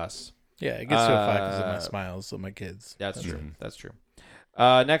us. Yeah, it gets to a 5 because of my smiles of my kids. That's true. That's true.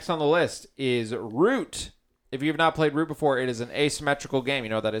 Next on the list is Root. If you have not played Root before, it is an asymmetrical game.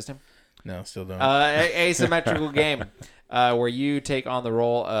 You know what that is, Tim? No, still don't. Asymmetrical game where you take on the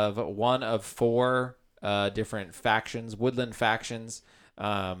role of one of 4 different factions, woodland factions.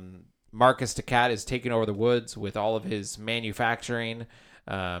 Marcus the Cat is taking over the woods with all of his manufacturing.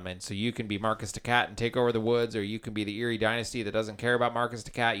 And so you can be Marcus the Cat and take over the woods, or you can be the Erie Dynasty that doesn't care about Marcus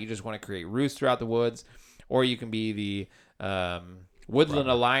the Cat. You just want to create roosts throughout the woods. Or you can be the Woodland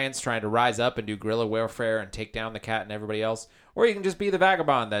Alliance trying to rise up and do guerrilla warfare and take down the cat and everybody else. Or you can just be the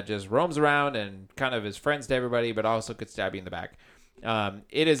vagabond that just roams around and kind of is friends to everybody, but also could stab you in the back.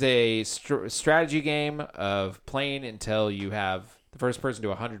 It is a strategy game of playing until you have the first person to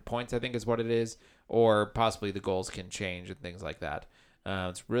 100 points, I think is what it is. Or possibly the goals can change and things like that.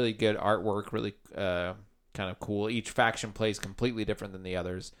 It's really good artwork, really kind of cool. Each faction plays completely different than the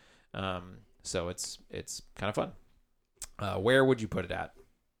others. So it's kind of fun. Where would you put it at?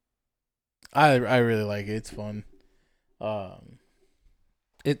 I really like it. It's fun.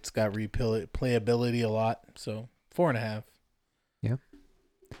 It's got replayability a lot, so 4.5. Yeah.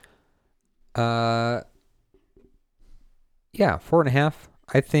 Yeah, 4.5.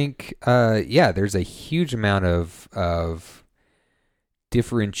 I think, there's a huge amount of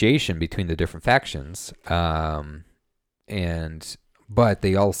differentiation between the different factions, but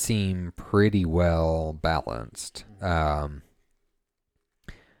they all seem pretty well balanced. So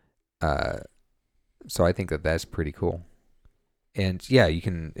I think that's pretty cool. And yeah,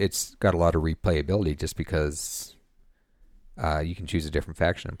 it's got a lot of replayability just because you can choose a different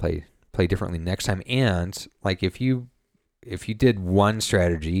faction and play differently next time. And like if you did one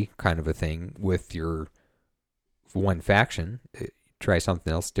strategy kind of a thing with your one faction, try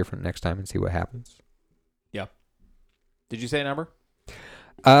something else different next time and see what happens. Yeah. Did you say a number?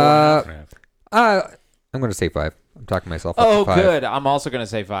 I'm going to say 5. I'm talking myself up to 5. Oh, good. I'm also going to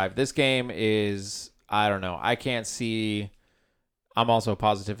say 5. This game is, I don't know. I can't see. I'm also a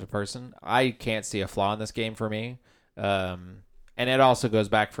positive person. I can't see a flaw in this game for me. And it also goes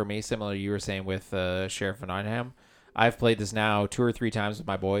back for me, similar to you were saying with Sheriff of Nottingham. I've played this now 2 or 3 times with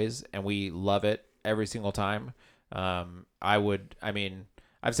my boys, and we love it every single time. I've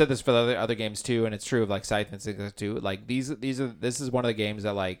said this for the other games too, and it's true of like Scythe and things too. Like this is one of the games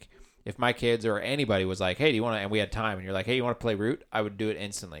that like if my kids or anybody was like, hey, do you want to, and we had time, and you're like, hey, you want to play Root? I would do it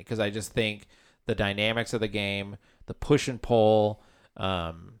instantly because I just think the dynamics of the game, the push and pull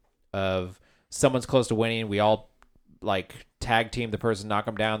of someone's close to winning, we all like tag team the person, knock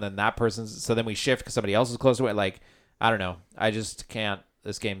them down, then that person's, so then we shift because somebody else is close to it. Like, I don't know. I just can't.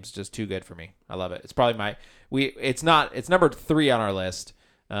 This game's just too good for me. I love it. It's probably it's number 3 on our list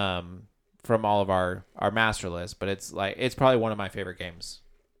from all of our master list, but it's probably one of my favorite games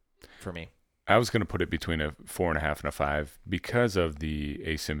for me. I was going to put it between a 4.5 and a 5 because of the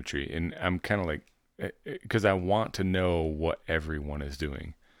asymmetry. And I'm kind of like, because I want to know what everyone is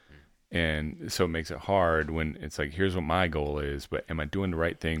doing. And so it makes it hard when it's like, here's what my goal is, but am I doing the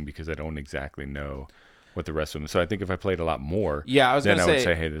right thing because I don't exactly know what the rest of them. So I think if I played a lot more, I would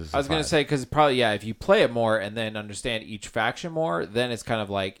say, hey, this is I was going to say, because probably, if you play it more and then understand each faction more, then it's kind of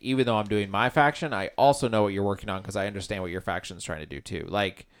like, even though I'm doing my faction, I also know what you're working on because I understand what your faction's trying to do too.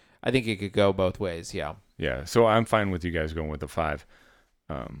 Like, I think it could go both ways. Yeah. Yeah. So I'm fine with you guys going with a 5.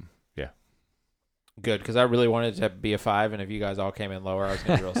 Yeah. Good. Because I really wanted it to be a 5. And if you guys all came in lower, I was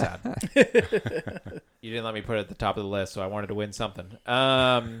going to be real sad. You didn't let me put it at the top of the list. So I wanted to win something.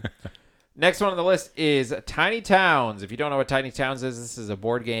 Next one on the list is Tiny Towns. If you don't know what Tiny Towns is, this is a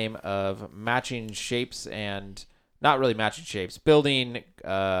board game of matching shapes and not really matching shapes, building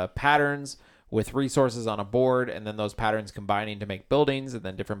patterns with resources on a board, and then those patterns combining to make buildings, and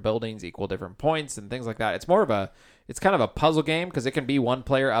then different buildings equal different points and things like that. It's kind of a puzzle game because it can be 1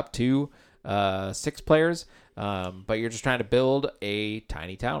 player up to 6 players, but you're just trying to build a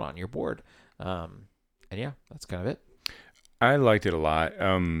tiny town on your board. And yeah, that's kind of it. I liked it a lot.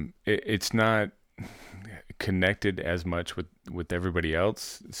 It's not connected as much with everybody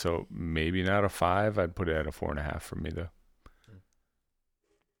else, so maybe not a 5. I'd put it at a 4.5 for me though.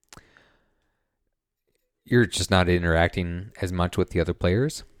 You're just not interacting as much with the other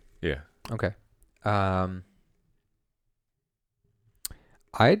players? Yeah. Okay.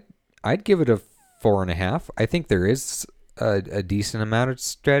 I'd give it a 4.5. I think there is a decent amount of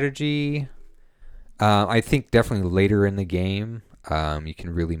strategy. I think definitely later in the game, you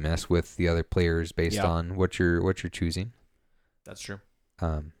can really mess with the other players based on what you're choosing. That's true.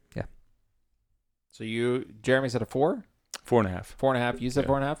 Yeah. So Jeremy said a 4? 4.5. 4.5. You said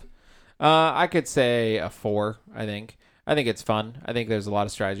 4.5? I could say a 4, I think. I think it's fun. I think there's a lot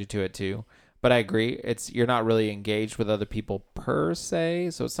of strategy to it too. But I agree. You're not really engaged with other people per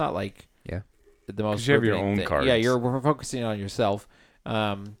se, so it's not like the most. You have your own cards. Yeah, you're focusing on yourself.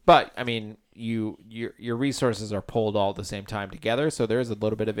 But I mean, your resources are pulled all at the same time together, so there's a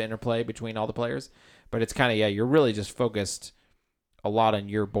little bit of interplay between all the players. But it's kind of you're really just focused a lot on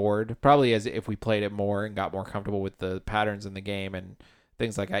your board. Probably as if we played it more and got more comfortable with the patterns in the game and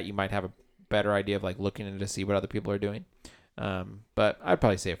things like that, you might have a better idea of like looking in to see what other people are doing. But I'd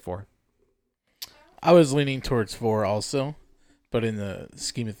probably say a 4. I was leaning towards 4 also, but in the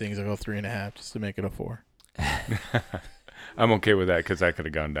scheme of things, I'll go 3.5 just to make it a 4. I'm okay with that because I could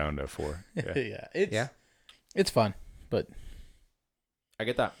have gone down to 4. Yeah. It's fun, but I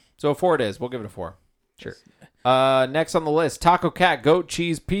get that. So a 4 it is. We'll give it a 4. Sure. Next on the list, Taco Cat Goat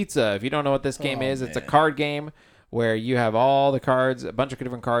Cheese Pizza. If you don't know what this game is, it's a card game where you have all the cards, a bunch of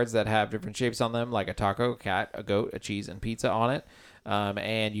different cards that have different shapes on them, like a taco, a cat, a goat, a cheese, and pizza on it.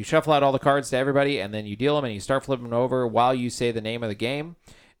 And you shuffle out all the cards to everybody, and then you deal them, and you start flipping them over while you say the name of the game.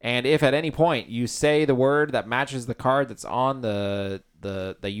 And if at any point you say the word that matches the card that's on the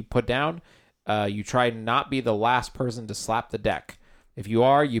that you put down, you try not be the last person to slap the deck. If you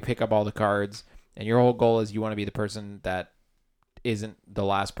are, you pick up all the cards, and your whole goal is you want to be the person that isn't the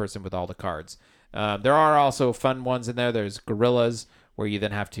last person with all the cards. There are also fun ones in there. There's gorillas, where you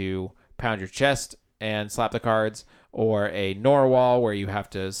then have to pound your chest and slap the cards, or a narwhal, where you have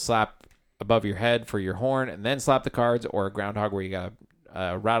to slap above your head for your horn and then slap the cards, or a groundhog, where you got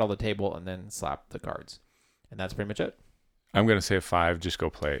to rattle the table and then slap the cards. And that's pretty much it. I'm going to say a 5. Just go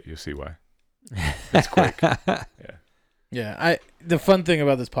play it. You'll see why. It's quick. Yeah. Yeah. The fun thing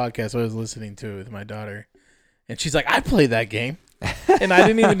about this podcast, I was listening to it with my daughter, and she's like, I played that game. And I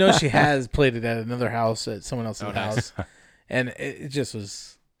didn't even know she has played it at another house, at someone else's house. And it just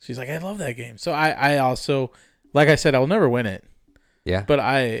was, she's like, I love that game. So I also, like I said, I'll never win it. Yeah. But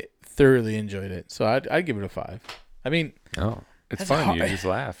I thoroughly enjoyed it. So I'd give it a 5. I mean, it's fun. You just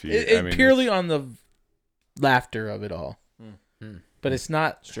laugh. Purely on the laughter of it all. But it's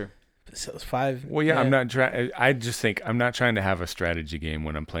not. It's true. So it's 5. Well, yeah, I'm not trying. I just think I'm not trying to have a strategy game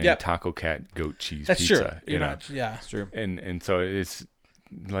when I'm playing Taco Cat Goat Cheese That's Pizza. True. You're not. Yeah, it's true. And so it's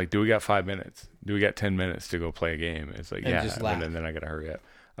like, do we got 5 minutes? Do we got 10 minutes to go play a game? It's like, and then I gotta hurry up.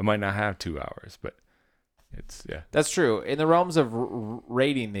 I might not have 2 hours, but it's That's true. In the realms of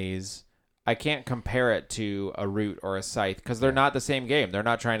rating these, I can't compare it to a Root or a Scythe because they're not the same game. They're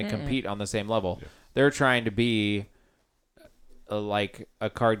not trying to compete on the same level. Yeah. They're trying to be like a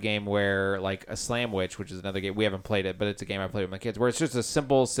card game where, like a Slamwich, which is another game. We haven't played it, but it's a game I play with my kids, where it's just a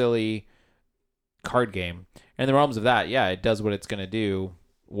simple, silly card game. And in the realms of that, it does what it's going to do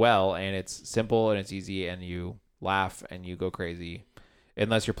well, and it's simple and it's easy, and you laugh and you go crazy,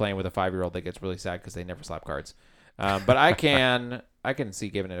 unless you're playing with a 5-year-old that gets really sad because they never slap cards. But I can see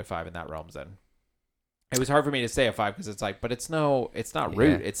giving it a 5 in that realms. Then it was hard for me to say a 5 because it's like, but it's not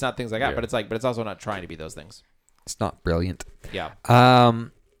Root, it's not things like that. But it's like, but it's also not trying to be those things. It's not brilliant. Yeah.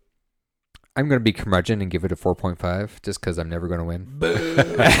 I'm going to be curmudgeon and give it a 4.5 just because I'm never going to win.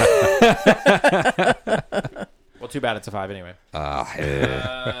 Well, too bad it's a 5 anyway.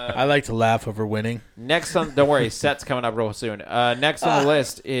 I like to laugh over winning. Next on, don't worry, set's coming up real soon. Next on the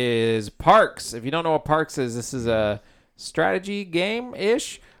list is Parks. If you don't know what Parks is, this is a strategy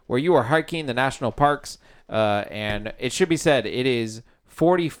game-ish where you are hiking the national parks. And it should be said, it is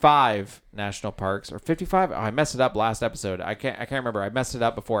 45 national parks or 55. Oh, I messed it up last episode. I can't remember. I messed it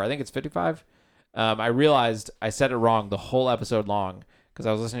up before. I think it's 55. I realized I said it wrong the whole episode long because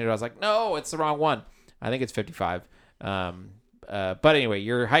I was listening to it. I was like, no, it's the wrong one. I think it's 55. But anyway,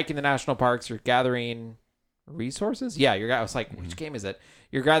 you're hiking the national parks. You're gathering resources. Yeah, I was like, which game is it?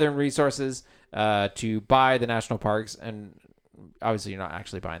 You're gathering resources to buy the national parks, and obviously you're not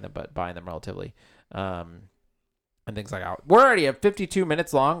actually buying them, but buying them relatively. And things like that. We're already at 52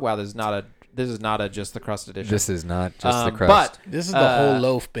 minutes long. Wow, this is not a Just the Crust edition. This is not Just the Crust. But this is the whole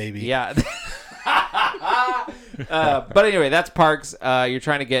loaf, baby. Yeah. But anyway, that's Parks. You're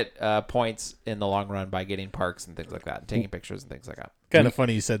trying to get points in the long run by getting parks and things like that, and taking pictures and things like that. Kind of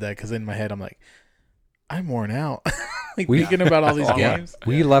funny you said that because in my head I'm like, I'm worn out. Thinking about all these games.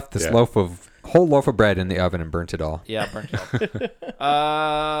 We left this whole loaf of bread in the oven and burnt it all. Yeah, burnt it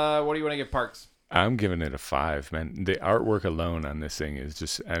all. What do you want to give Parks? I'm giving it a 5, man. The artwork alone on this thing is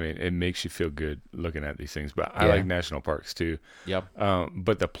just, I mean, it makes you feel good looking at these things. But I like national parks too. Yep.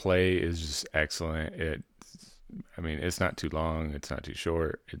 But the play is just excellent. It's not too long. It's not too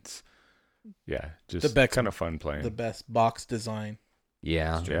short. It's, just the best, kind of fun playing. The best box design.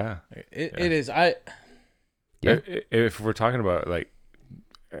 Yeah. Yeah. It is. If we're talking about like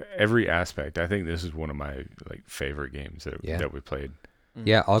every aspect, I think this is one of my like favorite games that we played.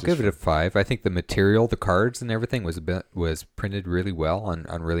 Yeah, I'll give it a 5. I think the material, the cards and everything was printed really well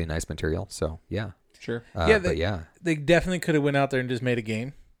on really nice material. So, yeah. Sure. They definitely could have went out there and just made a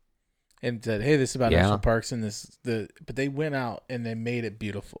game and said, "Hey, this is about national parks and but they went out and they made it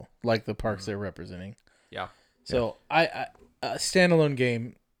beautiful, like the parks they're representing." Yeah. So, a standalone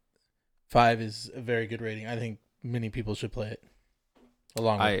game 5 is a very good rating. I think many people should play it.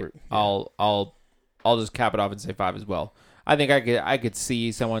 I'll just cap it off and say 5 as well. I think I could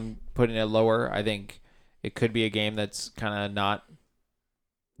see someone putting it lower. I think it could be a game that's kind of not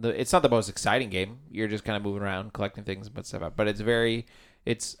it's not the most exciting game. You're just kind of moving around, collecting things and put stuff out. But I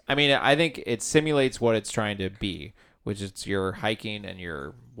think it simulates what it's trying to be, which is you're hiking and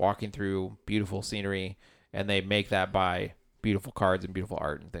you're walking through beautiful scenery, and they make that by beautiful cards and beautiful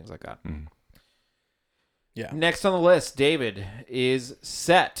art and things like that. Mm. Yeah. Next on the list, David, is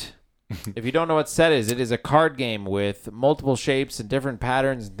Set. If you don't know what Set is, it is a card game with multiple shapes and different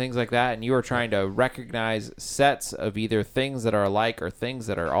patterns and things like that, and you are trying to recognize sets of either things that are alike or things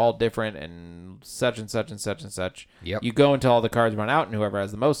that are all different and such and such and such and such. Yep. You go until all the cards run out, and whoever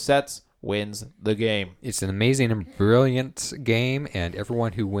has the most sets wins the game. It's an amazing and brilliant game, and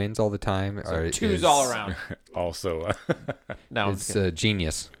everyone who wins all the time twos all around. also. No, it's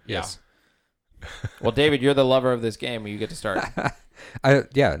genius. Yes. Yeah. Well, David, you're the lover of this game. You get to start. 5.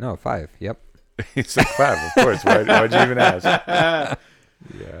 Yep. He's like 5, of course. Why'd you even ask?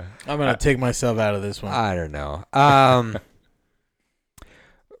 Yeah. I'm gonna take myself out of this one. I don't know.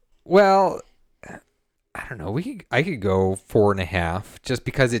 Well, I don't know. I could go 4.5 just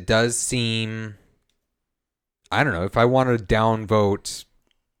because it does seem. I don't know if I want to downvote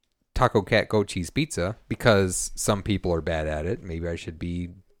Taco Cat Goat Cheese Pizza because some people are bad at it. Maybe I should be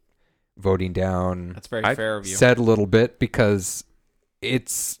voting down. That's very fair of you. Said a little bit because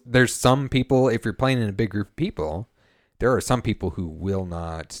there's some people, if you're playing in a big group of people, there are some people who will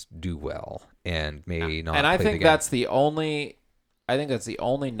not do well and may not. And I play think the game. that's the only. I think that's the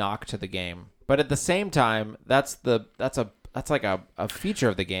only knock to the game. But at the same time, that's like a feature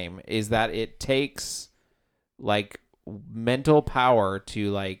of the game is that it takes like mental power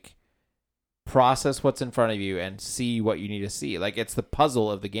to like process what's in front of you and see what you need to see. Like it's the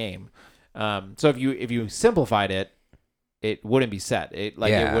puzzle of the game. So if you simplified it, it wouldn't be set. It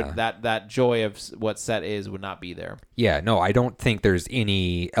would that joy of what set is would not be there. Yeah, no, I don't think there's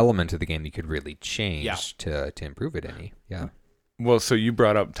any element of the game you could really change to improve it any. Yeah. Well, so you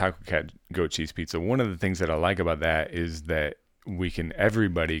brought up Taco Cat Goat Cheese Pizza. One of the things that I like about that is that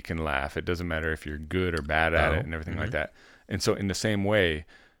everybody can laugh. It doesn't matter if you're good or bad at it and everything like that. And so in the same way,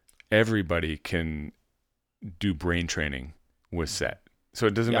 everybody can do brain training with set. So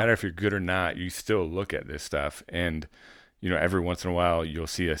it doesn't matter if you're good or not, you still look at this stuff. And, every once in a while you'll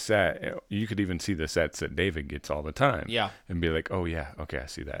see a set. You could even see the sets that David gets all the time. Yeah. And be like, oh yeah, okay, I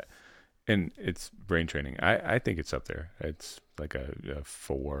see that. And it's brain training. I think it's up there. It's like a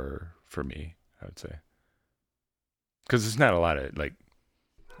 4 for me, I would say. Because it's not a lot of,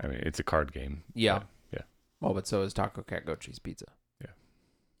 it's a card game. Yeah. Yeah. Well, but so is Taco Cat Goat Cheese Pizza.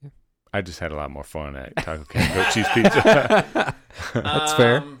 Yeah. I just had a lot more fun at Taco Cat Goat Cheese Pizza. That's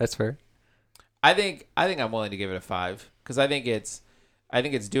fair. That's fair. I think I'm willing to give it a 5 because I think it's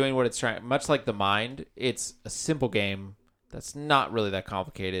doing what it's trying. Much like The Mind, it's a simple game that's not really that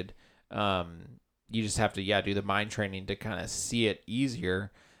complicated. You just have to do the mind training to kind of see it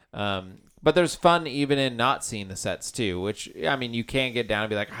easier. But there's fun even in not seeing the sets too, which you can get down and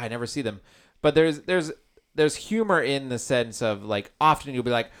be like, I never see them. But there's humor in the sense of like often you'll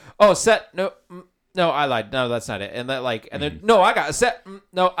be like, oh, set, no, I lied, no, that's not it, and that and then no, I got a set,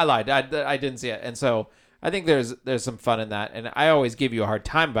 no, I lied, I didn't see it, and so I think there's some fun in that, and I always give you a hard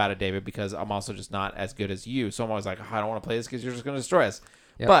time about it, David, because I'm also just not as good as you, so I'm always like, I don't want to play this because you're just going to destroy us.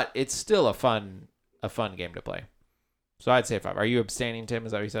 Yep. But it's still a fun game to play. So I'd say 5. Are you abstaining, Tim?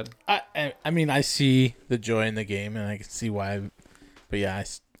 Is that what you said? I see the joy in the game, and I can see why. But yeah,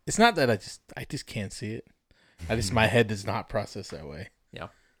 it's not that I just can't see it. My head does not process that way. Yeah.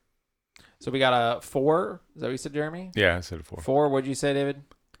 So we got a 4. Is that what you said, Jeremy? Yeah, I said a 4. 4. What'd you say, David?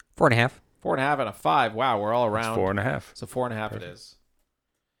 4.5. 4.5 and a 5. Wow, we're all around. It's 4.5. So 4.5 it is.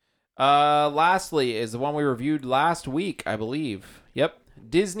 Lastly is the one we reviewed last week, I believe. Yep.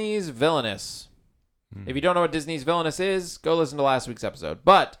 Disney's Villainous. If you don't know what Disney's Villainous is, go listen to last week's episode.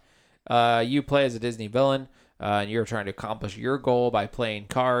 But you play as a Disney villain, and you're trying to accomplish your goal by playing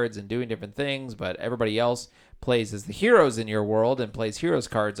cards and doing different things, but everybody else plays as the heroes in your world and plays heroes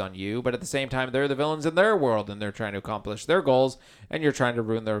cards on you, but at the same time, they're the villains in their world, and they're trying to accomplish their goals, and you're trying to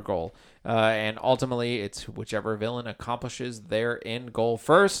ruin their goal. And ultimately, it's whichever villain accomplishes their end goal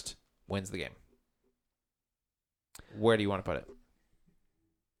first wins the game. Where do you want to put it?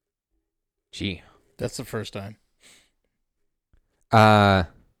 Gee. That's the first time. They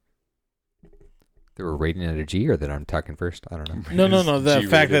were rating at a G, or that I'm talking first? I don't know. No. The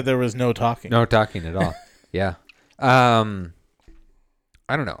fact that there was no talking. No talking at all. Yeah. I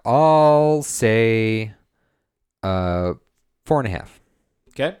don't know. I'll say 4.5.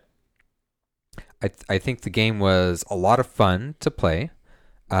 Okay. I think the game was a lot of fun to play,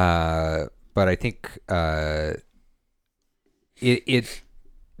 but I think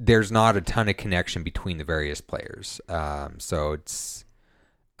there's not a ton of connection between the various players. So it's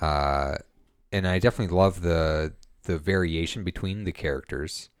and I definitely love the variation between the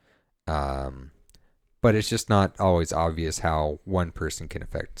characters. But it's just not always obvious how one person can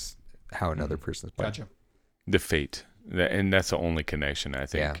affect how another person's playing. Gotcha. The fate. And that's the only connection, I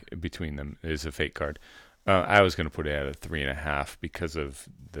think, between them is a fate card. I was going to put it at a 3.5 because of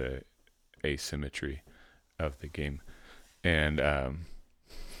the asymmetry of the game. And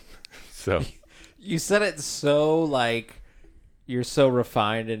so... You said it so, you're so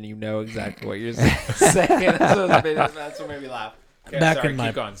refined and you know exactly what you're saying. That's what made me laugh. Okay, keep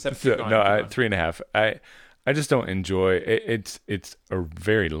going. Keep going. 3.5. I just don't enjoy it. It's a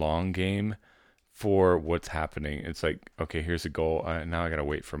very long game for what's happening. It's like, okay, here's a goal. Now I got to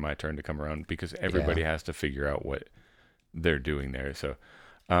wait for my turn to come around because everybody has to figure out what they're doing there. So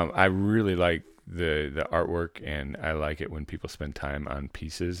I really like the artwork, and I like it when people spend time on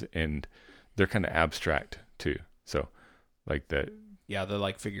pieces, and they're kind of abstract too. So like that. Yeah, they're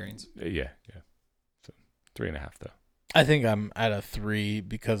like figurines. Yeah. So 3.5 though. I think I'm at a 3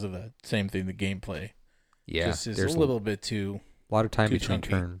 because of the same thing, the gameplay. Yeah, just is a little bit too. A lot of time between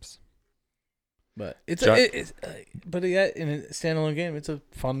chunky. Turns. But it's in a standalone game, it's a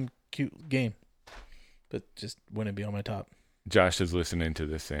fun, cute game. But just wouldn't be on my top. Josh is listening to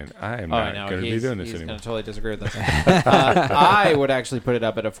this saying, I am not going to be doing this anymore. He's going to totally disagree with us. I would actually put it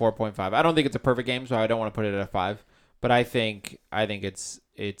up at a 4.5. I don't think it's a perfect game, so I don't want to put it at a 5. But I think it's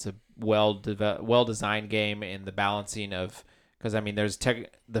a well-designed game in the balancing of, because I mean,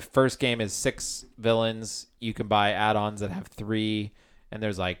 the first game is 6 villains. You can buy add-ons that have 3, and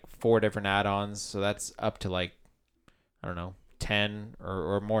there's like 4 different add-ons, so that's up to like, I don't know, 10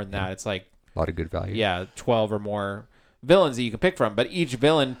 or more than that. It's like a lot of good value. Yeah, 12 or more villains that you can pick from, but each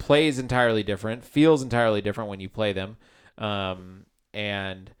villain plays entirely different, feels entirely different when you play them,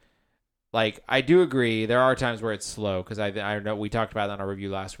 and like I do agree there are times where it's slow, because I know we talked about that on our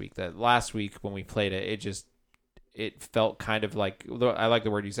review last week, that last week when we played it, it felt kind of like, I like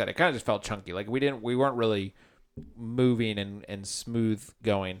the word you said, it kind of just felt chunky, like we weren't really moving and smooth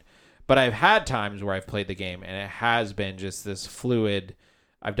going. But I've had times where I've played the game and it has been just this fluid,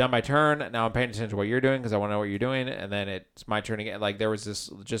 I've done my turn, now I'm paying attention to what you're doing because I want to know what you're doing, and then it's my turn again. Like there was this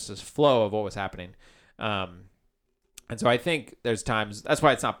flow of what was happening. And so I think there's times, that's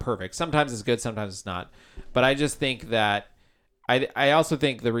why it's not perfect. Sometimes it's good, sometimes it's not. But I just think that I also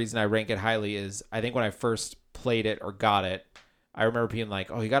think the reason I rank it highly is I think when I first played it or got it, I remember being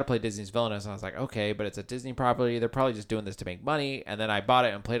like, oh, you got to play Disney's Villainous. And I was like, okay, but it's a Disney property. They're probably just doing this to make money. And then I bought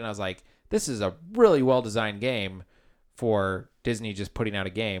it and played it, and I was like, this is a really well-designed game for Disney just putting out a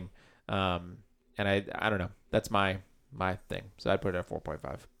game. And I don't know. That's my thing. So I'd put it at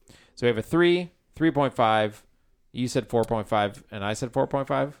 4.5. So we have a 3, 3.5. You said 4.5, and I said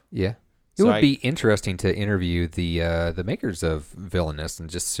 4.5? Yeah. It would be interesting to interview the makers of Villainous and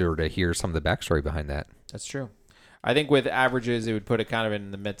just sort of hear some of the backstory behind that. That's true. I think with averages, it would put it kind of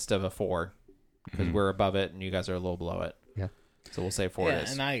in the midst of a 4 because we're above it and you guys are a little below it. Yeah. So we'll say 4 it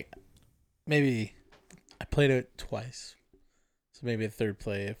is. And I played it twice. So maybe a third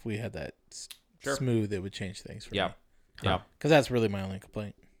play, if we had that smooth, it would change things for me. Yeah. Because that's really my only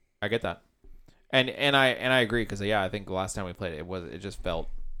complaint. I get that. And I agree because I think the last time we played it, it just felt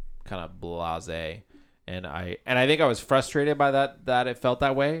kind of blasé. And I think I was frustrated by that it felt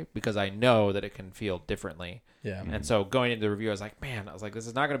that way because I know that it can feel differently. Yeah. And so going into the review, I was like, this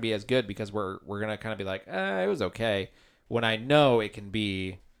is not going to be as good because we're going to kind of be like, it was okay, when I know it can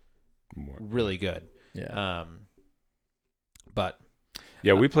be really good. Yeah. But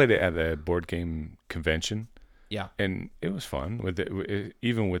yeah, we played it at the board game convention. Yeah. And it was fun with it,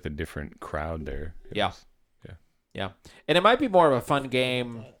 even with a different crowd there. Yeah. And it might be more of a fun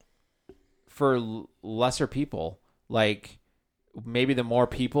game for lesser people. Like maybe the more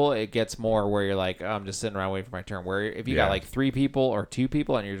people, it gets more where you're like, I'm just sitting around waiting for my turn. Where if you got like 3 people or 2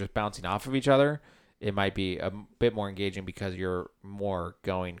 people and you're just bouncing off of each other, it might be a bit more engaging because you're more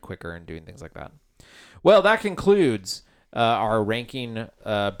going quicker and doing things like that. Well, that concludes our ranking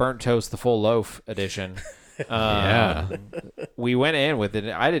Burnt Toast the Full Loaf edition. We went in with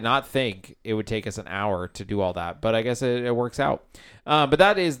it. I did not think it would take us an hour to do all that, but I guess it works out. But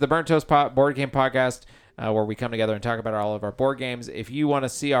that is the Burnt Toast Board Game Podcast, where we come together and talk about all of our board games. If you want to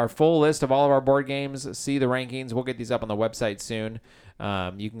see our full list of all of our board games, see the rankings, we'll get these up on the website soon.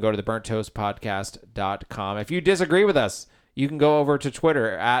 You can go to theburnttoastpodcast.com. If you disagree with us, you can go over to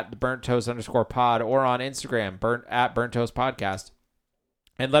Twitter at @burnttoast_pod or on Instagram at @burnttoastpodcast.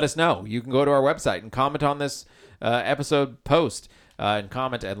 And let us know. You can go to our website and comment on this episode post and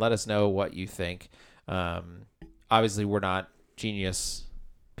comment and let us know what you think. Obviously, we're not genius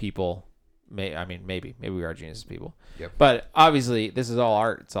people. Maybe we are genius people. Yep. But obviously, this is all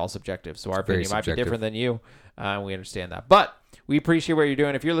art. It's all subjective. So our opinion might be different than you. We understand that. But we appreciate what you're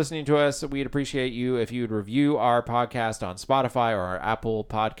doing. If you're listening to us, we'd appreciate you if you'd review our podcast on Spotify or our Apple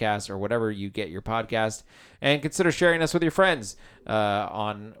Podcasts or whatever you get your podcast, and consider sharing us with your friends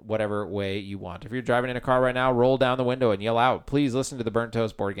on whatever way you want. If you're driving in a car right now, roll down the window and yell out, please listen to the Burnt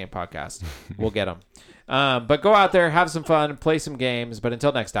Toast Board Game Podcast. We'll get them. But go out there, have some fun, play some games. But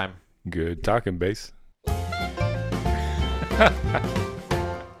until next time. Good talking, Base.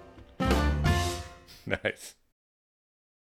 Nice.